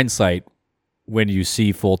in hindsight, when you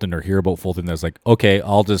see Fulton or hear about Fulton, there's like, okay,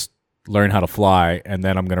 I'll just learn how to fly and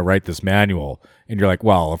then I'm going to write this manual. And you're like,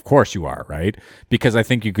 well, of course you are, right? Because I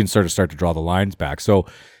think you can sort of start to draw the lines back. So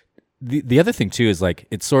the other thing too is like,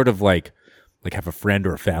 it's sort of like have a friend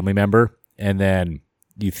or a family member, and then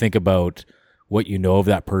you think about what you know of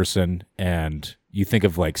that person, and you think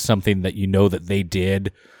of like something that you know that they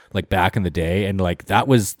did like back in the day, and like that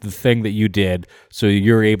was the thing that you did, so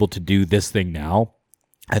you're able to do this thing now.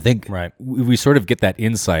 I think Right. we sort of get that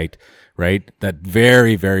insight, right? That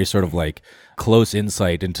very, very sort of like close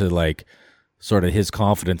insight into like sort of his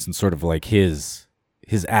confidence and sort of like his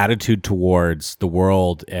attitude towards the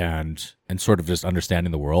world and sort of just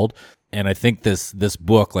understanding the world. And I think this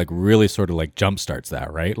book like really sort of like jumpstarts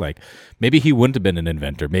that, right? Like maybe he wouldn't have been an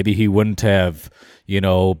inventor. Maybe he wouldn't have,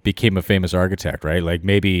 became a famous architect, right? Like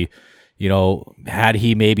maybe, had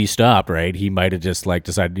he maybe stopped, right? He might have just like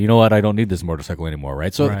decided, you know what, I don't need this motorcycle anymore,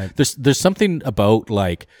 right? So Right. there's something about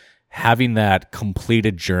like having that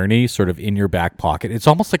completed journey sort of in your back pocket. It's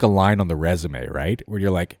almost like a line on the resume, right? Where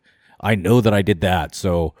you're like, I know that I did that,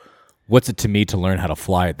 so what's it to me to learn how to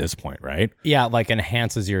fly at this point, right? Yeah, like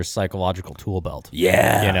enhances your psychological tool belt.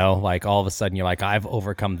 Yeah. Like all of a sudden you're like, I've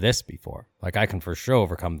overcome this before. Like I can for sure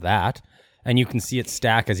overcome that. And you can see it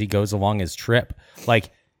stack as he goes along his trip. Like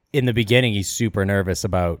in the beginning, he's super nervous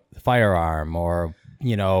about the firearm or,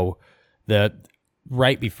 the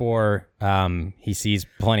right before he sees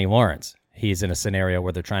Plenty Lawrence. He's in a scenario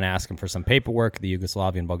where they're trying to ask him for some paperwork, the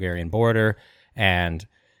Yugoslavian-Bulgarian border, and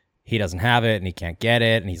he doesn't have it and he can't get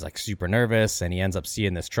it and he's like super nervous and he ends up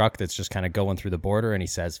seeing this truck that's just kind of going through the border and he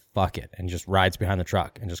says, fuck it, and just rides behind the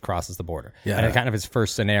truck and just crosses the border. Yeah. And it's kind of his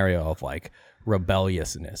first scenario of like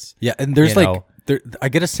rebelliousness. Yeah, and there's You like know? I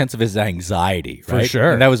get a sense of his anxiety, For right?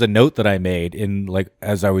 sure. And that was a note that I made in like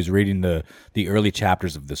as I was reading the early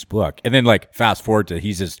chapters of this book. And then like fast forward to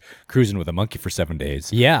he's just cruising with a monkey for 7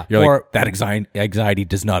 days. Yeah. You're Or- like, that anxiety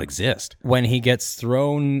does not exist. When he gets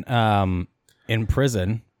thrown in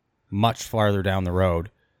prison much farther down the road,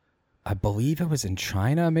 I believe it was in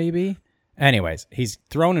China, maybe. Anyways, he's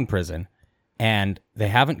thrown in prison and they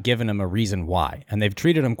haven't given him a reason why. And they've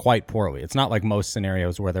treated him quite poorly. It's not like most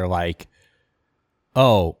scenarios where they're like,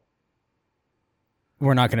 oh,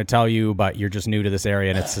 we're not going to tell you, but you're just new to this area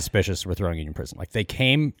and it's suspicious, we're throwing you in prison. Like they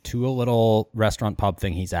came to a little restaurant pub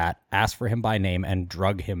thing he's at, asked for him by name and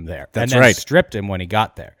drug him there. That's and then right. stripped him when he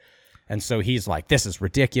got there. And so he's like, this is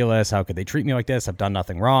ridiculous. How could they treat me like this? I've done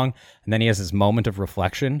nothing wrong. And then he has this moment of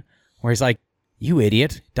reflection where he's like, you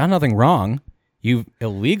idiot, done nothing wrong. You've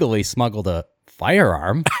illegally smuggled a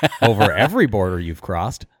firearm over every border you've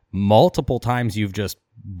crossed. Multiple times you've just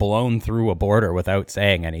blown through a border without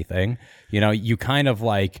saying anything. You kind of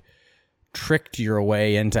like tricked your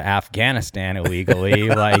way into Afghanistan illegally.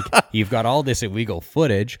 Like you've got all this illegal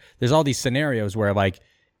footage. There's all these scenarios where like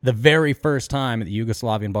the very first time at the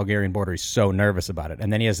Yugoslavian-Bulgarian border, he's so nervous about it.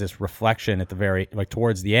 And then he has this reflection at the very, like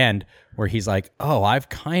towards the end, where he's like, oh, I've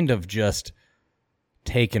kind of just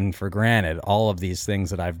taken for granted all of these things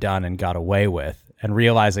that I've done and got away with. And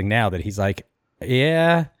realizing now that he's like,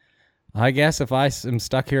 yeah, I guess if I am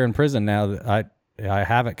stuck here in prison now, I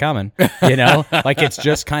have it coming, like it's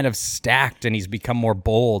just kind of stacked and he's become more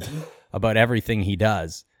bold about everything he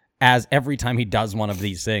does. As every time he does one of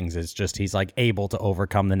these things, it's just he's like able to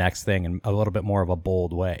overcome the next thing in a little bit more of a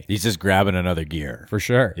bold way. He's just grabbing another gear, For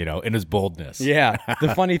sure. in his boldness. Yeah.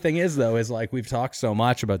 The funny thing is, though, is like we've talked so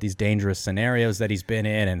much about these dangerous scenarios that he's been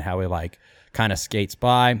in and how he like kind of skates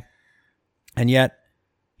by. And yet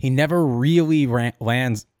he never really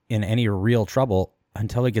lands in any real trouble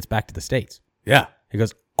until he gets back to the States. Yeah. He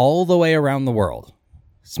goes all the way around the world,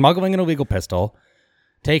 smuggling an illegal pistol,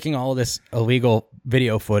 taking all this illegal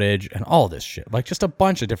video footage and all this shit, like just a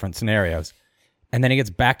bunch of different scenarios. And then he gets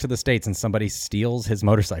back to the States and somebody steals his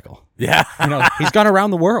motorcycle. Yeah. He's gone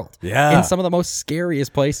around the world in some of the most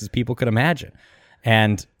scariest places people could imagine.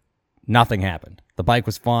 And nothing happened. The bike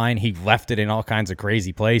was fine. He left it in all kinds of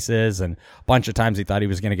crazy places. And a bunch of times he thought he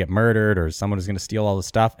was going to get murdered or someone was going to steal all the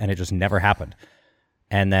stuff. And it just never happened.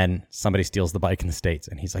 And then somebody steals the bike in the States.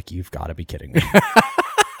 And he's like, you've got to be kidding me.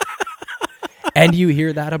 And you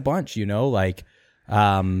hear that a bunch, like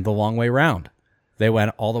the long way round. They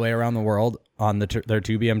went all the way around the world on their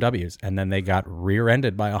two BMWs, and then they got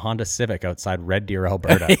rear-ended by a Honda Civic outside Red Deer,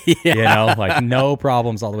 Alberta. Like no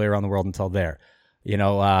problems all the way around the world until there.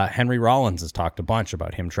 Henry Rollins has talked a bunch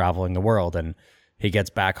about him traveling the world, and he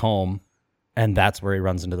gets back home, and that's where he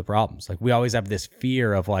runs into the problems. Like we always have this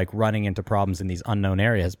fear of like running into problems in these unknown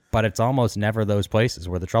areas, but it's almost never those places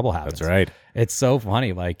where the trouble happens. That's right. It's so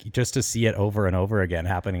funny, like just to see it over and over again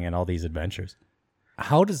happening in all these adventures.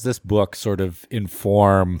 How does this book sort of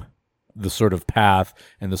inform the sort of path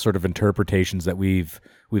and the sort of interpretations that we've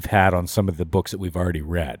had on some of the books that we've already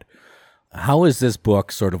read? How is this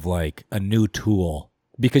book sort of like a new tool?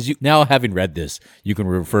 Because you now, having read this, you can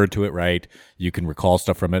refer to it, right? You can recall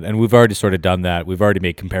stuff from it. And we've already sort of done that. We've already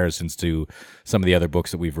made comparisons to some of the other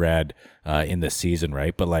books that we've read in this season,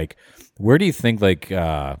 right? But like, where do you think like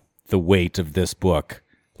the weight of this book,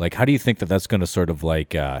 like how do you think that that's going to sort of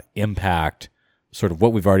like impact sort of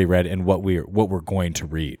what we've already read and what we're going to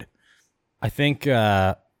read? I think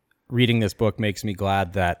reading this book makes me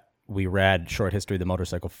glad that we read Short History of the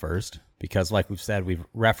Motorcycle first, because like we've said, we've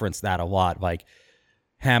referenced that a lot. Like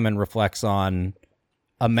Hammond reflects on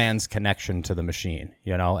a man's connection to the machine,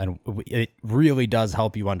 and it really does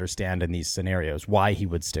help you understand in these scenarios why he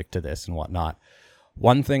would stick to this and whatnot.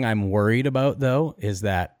 One thing I'm worried about, though, is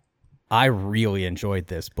that I really enjoyed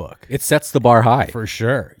this book. It sets the bar high. For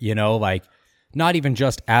sure. Like not even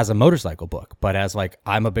just as a motorcycle book, but as like,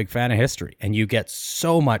 I'm a big fan of history, and you get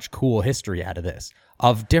so much cool history out of this,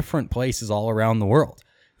 of different places all around the world.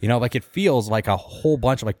 Like it feels like a whole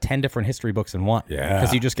bunch of like 10 different history books in one. Yeah.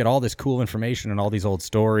 Because you just get all this cool information and all these old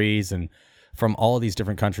stories and from all of these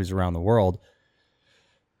different countries around the world.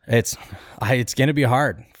 It's going to be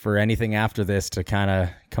hard for anything after this to kind of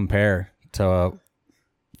compare to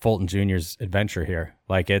Fulton Jr.'s adventure here.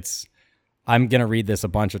 Like I'm going to read this a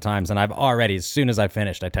bunch of times, and I've already, as soon as I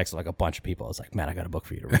finished, I texted like a bunch of people. I was like, man, I got a book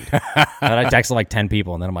for you to read. And I texted like 10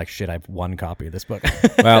 people, and then I'm like, shit, I have one copy of this book.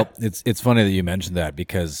 Well, it's funny that you mentioned that,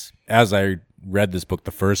 because as I read this book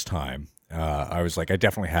the first time, I was like, I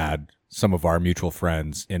definitely had some of our mutual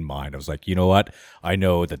friends in mind. I was like, you know what? I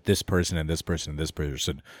know that this person and this person and this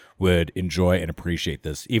person would enjoy and appreciate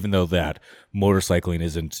this, even though that motorcycling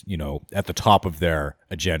isn't, at the top of their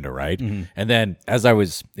agenda, right? Mm-hmm. And then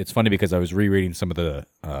it's funny because I was rereading some of the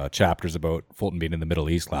chapters about Fulton being in the Middle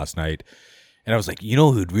East last night, and I was like,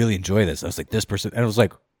 who'd really enjoy this? I was like, this person. And I was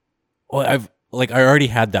like, well, I already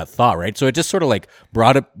had that thought, right? So it just sort of like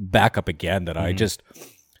brought it back up again that I'm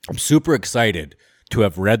super excited to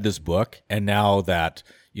have read this book, and now that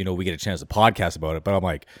we get a chance to podcast about it, but I'm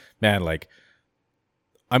like, man, like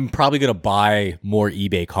I'm probably gonna buy more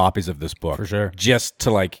eBay copies of this book for sure, just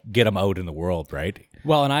to like get them out in the world, right?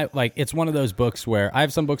 Well, and it's one of those books where I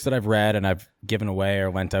have some books that I've read and I've given away or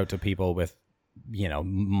lent out to people with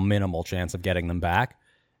minimal chance of getting them back,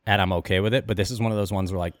 and I'm okay with it. But this is one of those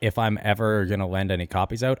ones where like, if I'm ever going to lend any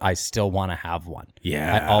copies out, I still want to have one.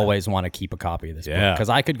 Yeah. I always want to keep a copy of this book, because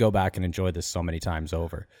I could go back and enjoy this so many times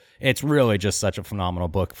over. It's really just such a phenomenal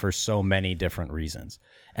book for so many different reasons.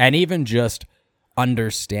 And even just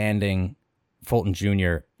understanding Fulton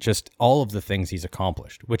Jr., just all of the things he's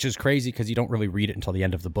accomplished, which is crazy because you don't really read it until the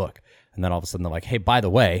end of the book. And then all of a sudden they're like, hey, by the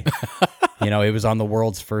way, it was on the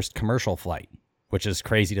world's first commercial flight, which is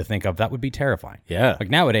crazy to think of. That would be terrifying. Yeah. Like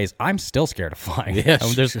nowadays, I'm still scared of flying.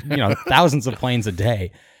 Yes. There's, thousands of planes a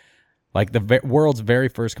day. Like the world's very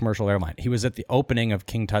first commercial airline. He was at the opening of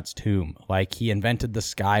King Tut's tomb. Like he invented the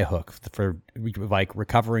skyhook for like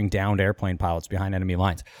recovering downed airplane pilots behind enemy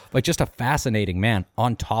lines. Like just a fascinating man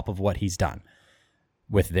on top of what he's done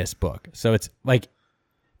with this book. So it's like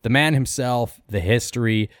the man himself, the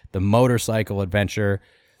history, the motorcycle adventure,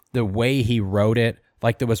 the way he wrote it.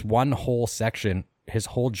 Like there was one whole section, his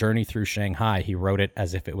whole journey through Shanghai, he wrote it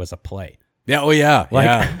as if it was a play. Yeah. Oh yeah.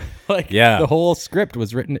 Yeah. The whole script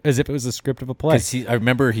was written as if it was a script of a play. I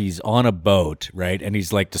remember he's on a boat, right? And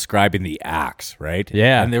he's like describing the acts, right?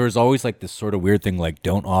 Yeah. And there was always like this sort of weird thing, like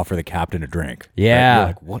don't offer the captain a drink. Yeah. Right? You're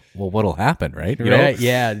like, what? Well, what'll happen, right? Right.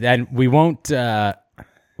 Yeah. And we won't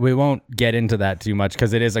get into that too much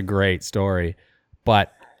because it is a great story.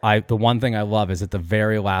 But the one thing I love is at the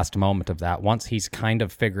very last moment of that, once he's kind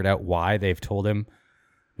of figured out why they've told him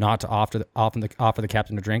not to offer the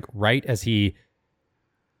captain a drink, right as he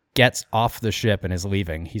gets off the ship and is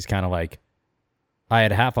leaving, he's kind of like, I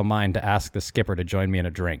had half a mind to ask the skipper to join me in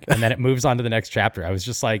a drink. And then it moves on to the next chapter. I was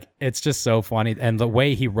just like, it's just so funny. And the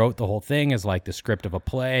way he wrote the whole thing is like the script of a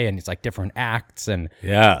play, and it's like different acts. And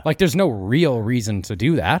like, there's no real reason to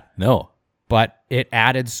do that. No. But it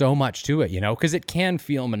added so much to it, because it can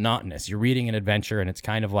feel monotonous. You're reading an adventure, and it's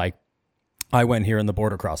kind of like, I went here and the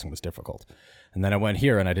border crossing was difficult. And then I went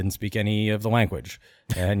here and I didn't speak any of the language.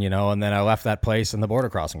 And, and then I left that place and the border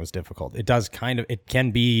crossing was difficult. It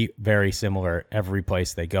can be very similar every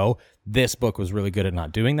place they go. This book was really good at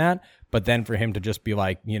not doing that. But then for him to just be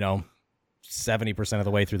like, 70% of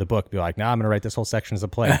the way through the book, be like, I'm going to write this whole section as a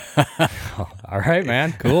play. All right,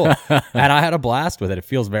 man, cool. And I had a blast with it. It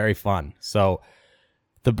feels very fun. So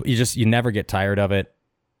you never get tired of it.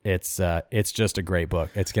 It's just a great book.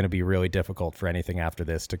 It's going to be really difficult for anything after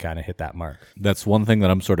this to kind of hit that mark. That's one thing that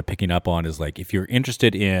I'm sort of picking up on is like, if you're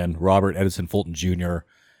interested in Robert Edison Fulton Jr.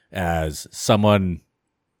 as someone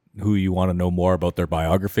who you want to know more about their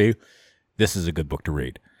biography, this is a good book to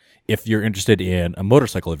read. If you're interested in a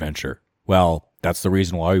motorcycle adventure, well, that's the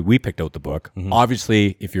reason why we picked out the book. Mm-hmm.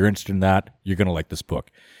 Obviously, if you're interested in that, you're going to like this book.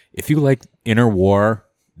 If you like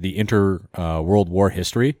the inter-world war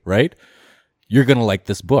history, right? You're going to like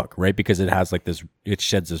this book, right? Because it has it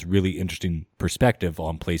sheds this really interesting perspective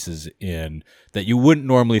on places that you wouldn't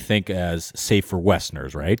normally think as safe for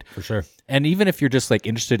Westerners, right? For sure. And even if you're just like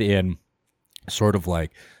interested in sort of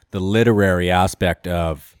like the literary aspect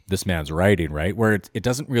of this man's writing, right? Where it's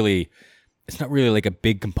not really like a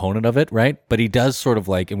big component of it, right? But he does sort of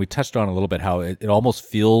like, and we touched on a little bit how it almost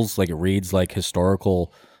feels like it reads like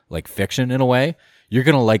historical, like fiction in a way. You're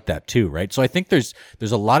going to like that too, right? So I think there's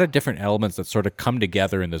a lot of different elements that sort of come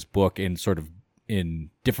together in this book in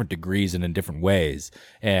different degrees and in different ways.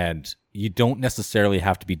 And you don't necessarily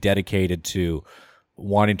have to be dedicated to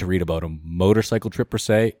wanting to read about a motorcycle trip per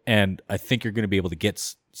se. And I think you're going to be able to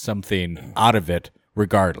get something out of it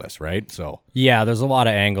regardless, right? So yeah, there's a lot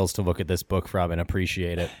of angles to look at this book from and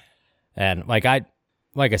appreciate it. And like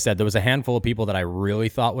I said, there was a handful of people that I really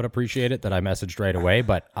thought would appreciate it that I messaged right away,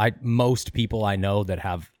 but most people I know that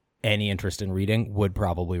have any interest in reading would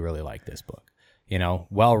probably really like this book.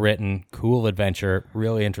 Well written, cool adventure,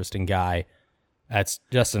 really interesting guy. That's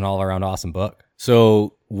just an all around awesome book.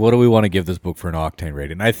 So what do we want to give this book for an octane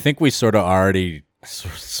rating? I think we sort of already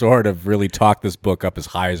sort of really talked this book up as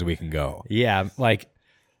high as we can go. Yeah,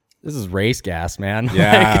 this is race gas, man.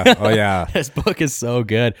 Yeah. Oh, yeah. This book is so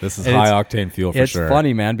good. This is high octane fuel for sure. It's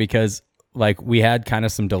funny, man, because we had kind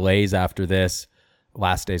of some delays after this.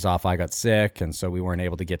 Last days off, I got sick, and so we weren't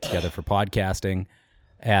able to get together for podcasting.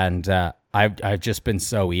 And I've just been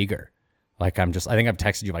so eager. I think I've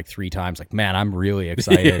texted you 3 times. Man, I'm really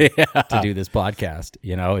excited to do this podcast.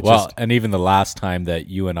 And even the last time that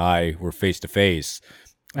you and I were face to face.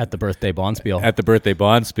 At the birthday bonspiel.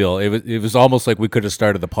 It was almost like we could have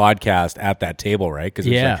started the podcast at that table, right? Because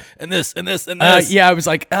and this. I was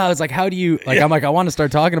like, how do you I'm like, I want to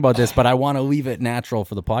start talking about this, but I want to leave it natural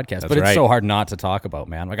for the podcast. But it's so hard not to talk about,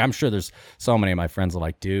 man. I'm sure there's so many of my friends are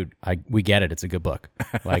like, dude, we get it. It's a good book.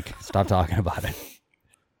 Stop talking about it.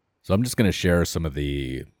 So I'm just going to share some of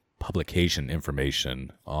the publication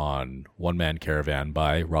information on Man Caravan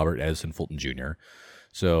by Robert Edison Fulton Jr.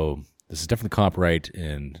 So this is definitely copyright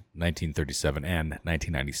in 1937 and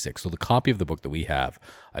 1996. So the copy of the book that we have,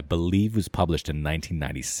 I believe, was published in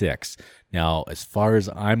 1996. Now, as far as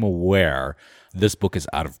I'm aware, this book is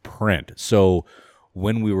out of print. So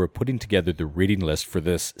when we were putting together the reading list for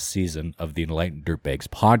this season of the Enlightened Dirtbags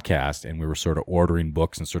podcast, and we were sort of ordering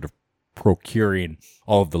books and sort of procuring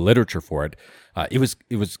all of the literature for it, it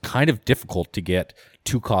was kind of difficult to get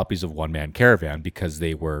 2 copies of Man Caravan because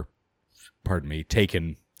they were,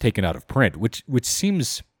 taken out of print, which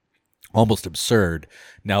seems almost absurd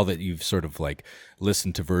now that you've sort of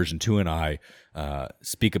listened to version 2 and I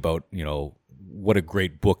speak about, what a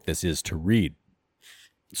great book this is to read.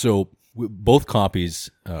 So both copies,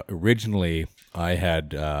 originally I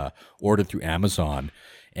had ordered through Amazon,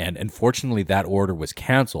 and unfortunately that order was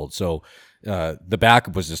canceled. So the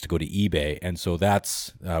backup was just to go to eBay. And so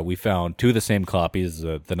that's, we found 2 of the same copies,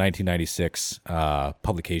 the 1996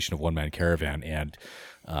 publication of Man Caravan. And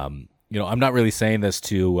I'm not really saying this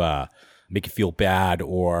to make you feel bad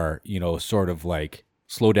or, sort of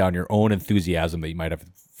slow down your own enthusiasm that you might have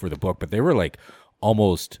for the book, but they were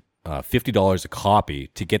almost $50 a copy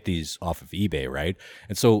to get these off of eBay, right?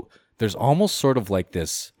 And so there's almost sort of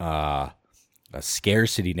this a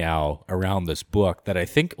scarcity now around this book that I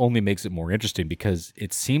think only makes it more interesting because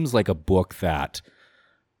it seems like a book that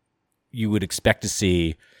you would expect to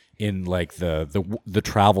see in like the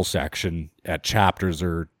travel section at Chapters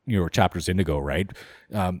or Chapters Indigo, right?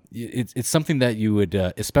 It's something that you would,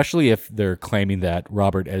 especially if they're claiming that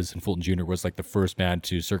Robert Edison Fulton Jr. was like the first man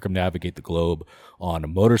to circumnavigate the globe on a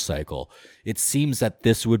motorcycle. It seems that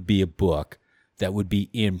this would be a book that would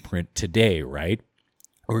be in print today, right?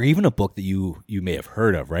 Or even a book that you may have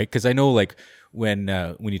heard of, right? Because I know like when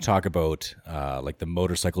you talk about like the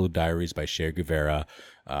Motorcycle Diaries by Che Guevara,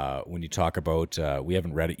 when you talk about we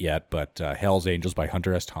haven't read it yet, but Hell's Angels by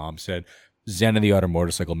Hunter S. Thompson, Zen and the Art of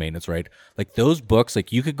Motorcycle Maintenance, right? Like those books,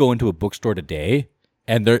 like you could go into a bookstore today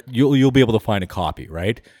and you'll be able to find a copy,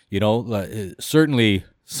 right? Certainly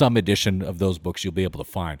some edition of those books you'll be able to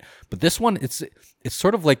find. But this one, it's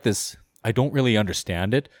sort of like this. I don't really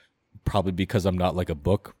understand it, probably because I'm not like a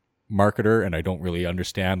book marketer and I don't really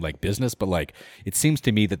understand like business, but like it seems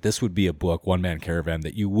to me that this would be a book, One Man Caravan,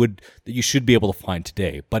 that you should be able to find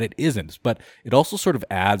today, but it isn't. But it also sort of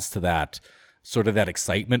adds to that sort of that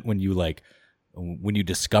excitement when you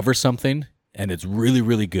discover something and it's really,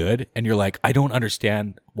 really good and you're like, I don't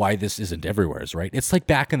understand why this isn't everywhere, right? It's like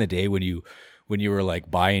back in the day when you were like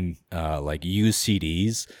buying like used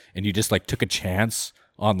CDs and you just like took a chance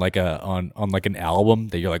on like an album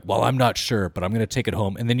that you're like, well, I'm not sure, but I'm going to take it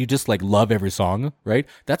home. And then you just like love every song, right?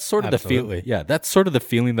 That's sort of the feeling. Yeah. That's sort of the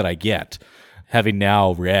feeling that I get having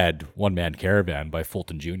now read One Man Caravan by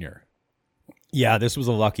Fulton Jr. Yeah. This was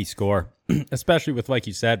a lucky score, especially with, like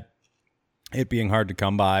you said, it being hard to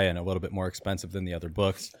come by and a little bit more expensive than the other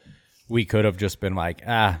books. We could have just been like,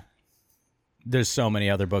 there's so many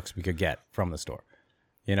other books we could get from the store.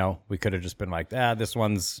 We could have just been like, this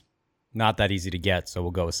one's not that easy to get, so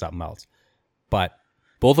we'll go with something else. But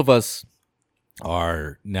both of us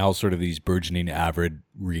are now sort of these burgeoning avid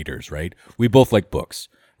readers, right? We both like books,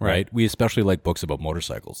 right? We especially like books about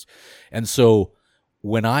motorcycles. And so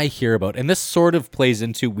when I hear about, and this sort of plays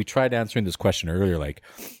into, we tried answering this question earlier, like,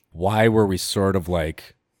 why were we sort of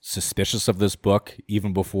like suspicious of this book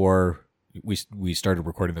even before we started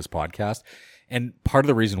recording this podcast? And part of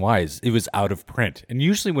the reason why is it was out of print. And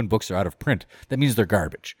usually when books are out of print, that means they're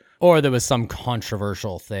garbage. Or there was some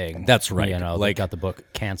controversial thing. That's right. Like got the book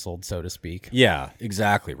canceled, so to speak. Yeah,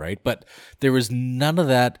 exactly, right? But there was none of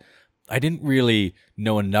that. I didn't really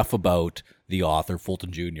know enough about the author,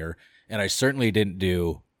 Fulton Jr., and I certainly didn't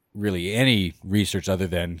do really any research other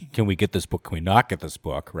than, can we get this book, can we not get this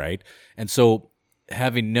book, right? And so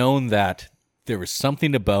having known that there was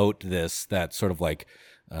something about this that sort of like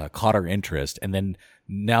caught our interest, and then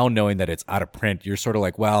now knowing that it's out of print, you're sort of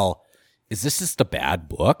like, well, is this just a bad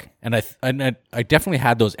book? And I definitely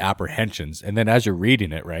had those apprehensions. And then as you're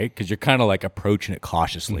reading it, right, because you're kind of like approaching it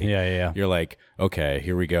cautiously. Yeah. You're like, okay,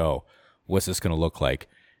 here we go. What's this going to look like?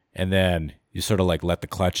 And then you sort of like let the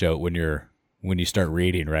clutch out when you start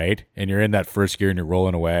reading, right? And you're in that first gear and you're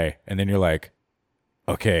rolling away. And then you're like,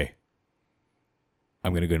 okay,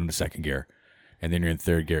 I'm going to go into second gear. And then you're in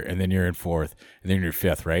third gear, and then you're in fourth, and then you're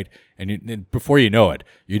fifth, right? And before you know it,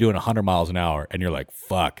 you're doing 100 miles an hour, and you're like,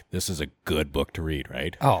 fuck, this is a good book to read,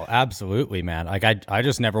 right? Oh, absolutely, man. Like, I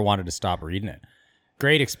just never wanted to stop reading it.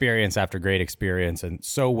 Great experience after great experience, and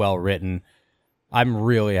so well written. I'm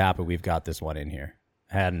really happy we've got this one in here.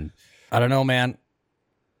 And I don't know, man.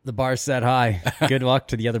 The bar's set high. Good luck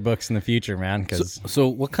to the other books in the future, man. So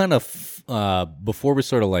what kind of, before we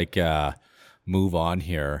sort of like... move on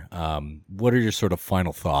here. What are your sort of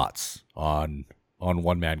final thoughts on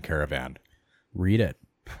One Man Caravan? Read it.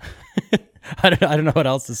 I don't know what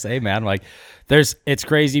else to say, man. Like, it's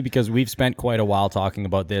crazy because we've spent quite a while talking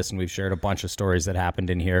about this, and we've shared a bunch of stories that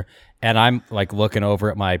happened in here. And I'm like looking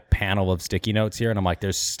over at my panel of sticky notes here, and I'm like,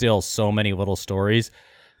 there's still so many little stories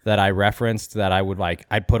that I referenced that I would like.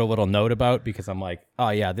 I'd put a little note about because I'm like, oh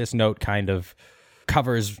yeah, this note kind of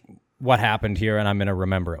covers what happened here, and I'm going to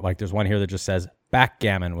remember it. Like, there's one here that just says,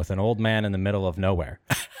 backgammon with an old man in the middle of nowhere.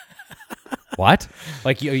 What?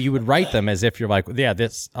 Like, you would write them as if you're like, yeah,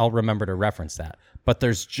 I'll remember to reference that. But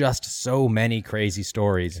there's just so many crazy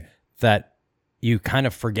stories that you kind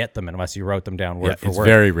of forget them unless you wrote them down word for word. It's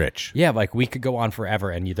very rich. Yeah, like, we could go on forever,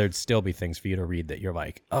 and there'd still be things for you to read that you're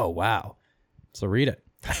like, oh, wow. So read it.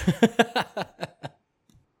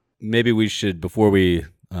 Maybe we should, before we...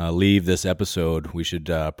 leave this episode, we should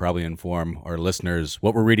probably inform our listeners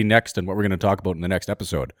what we're reading next and what we're going to talk about in the next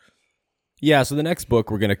episode. Yeah, so the next book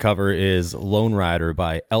we're going to cover is Lone Rider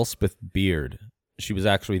by Elspeth Beard. She was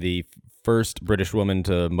actually the first British woman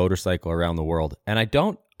to motorcycle around the world, and I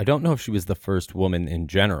don't know if she was the first woman in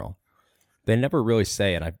general. They never really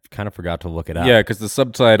say, and I kind of forgot to look it up. Yeah, because the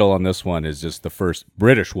subtitle on this one is just the first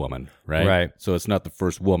British woman, right? Right. So it's not the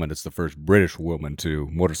first woman, it's the first British woman to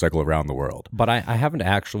motorcycle around the world. But I haven't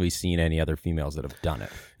actually seen any other females that have done it.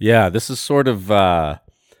 Yeah, this is sort of, I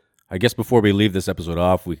guess before we leave this episode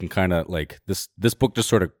off, we can kind of like, this book just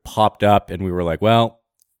sort of popped up and we were like, well,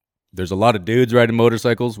 there's a lot of dudes riding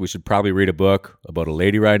motorcycles. We should probably read a book about a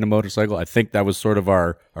lady riding a motorcycle. I think that was sort of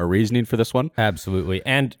our reasoning for this one. Absolutely.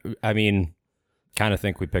 And I mean, kind of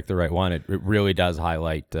think we picked the right one. It really does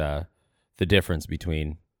highlight the difference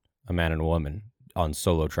between a man and a woman on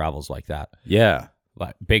solo travels like that. Yeah.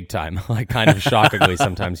 Like big time. Like kind of shockingly,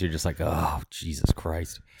 sometimes you're just like, oh, Jesus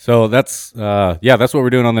Christ. So that's what we're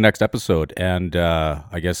doing on the next episode. And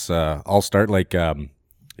I guess I'll start like,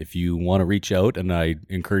 if you want to reach out, and I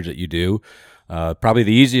encourage that you do, probably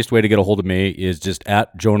the easiest way to get a hold of me is just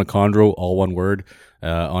at Jonah Condro, all one word,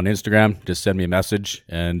 on Instagram. Just send me a message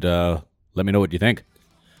and let me know what you think.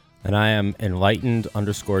 And I am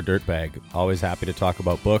enlightened_dirtbag. Always happy to talk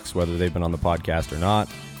about books, whether they've been on the podcast or not.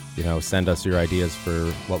 You know, send us your ideas for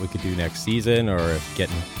what we could do next season, or get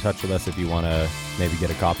in touch with us if you want to maybe get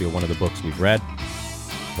a copy of one of the books we've read.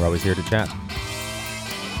 We're always here to chat.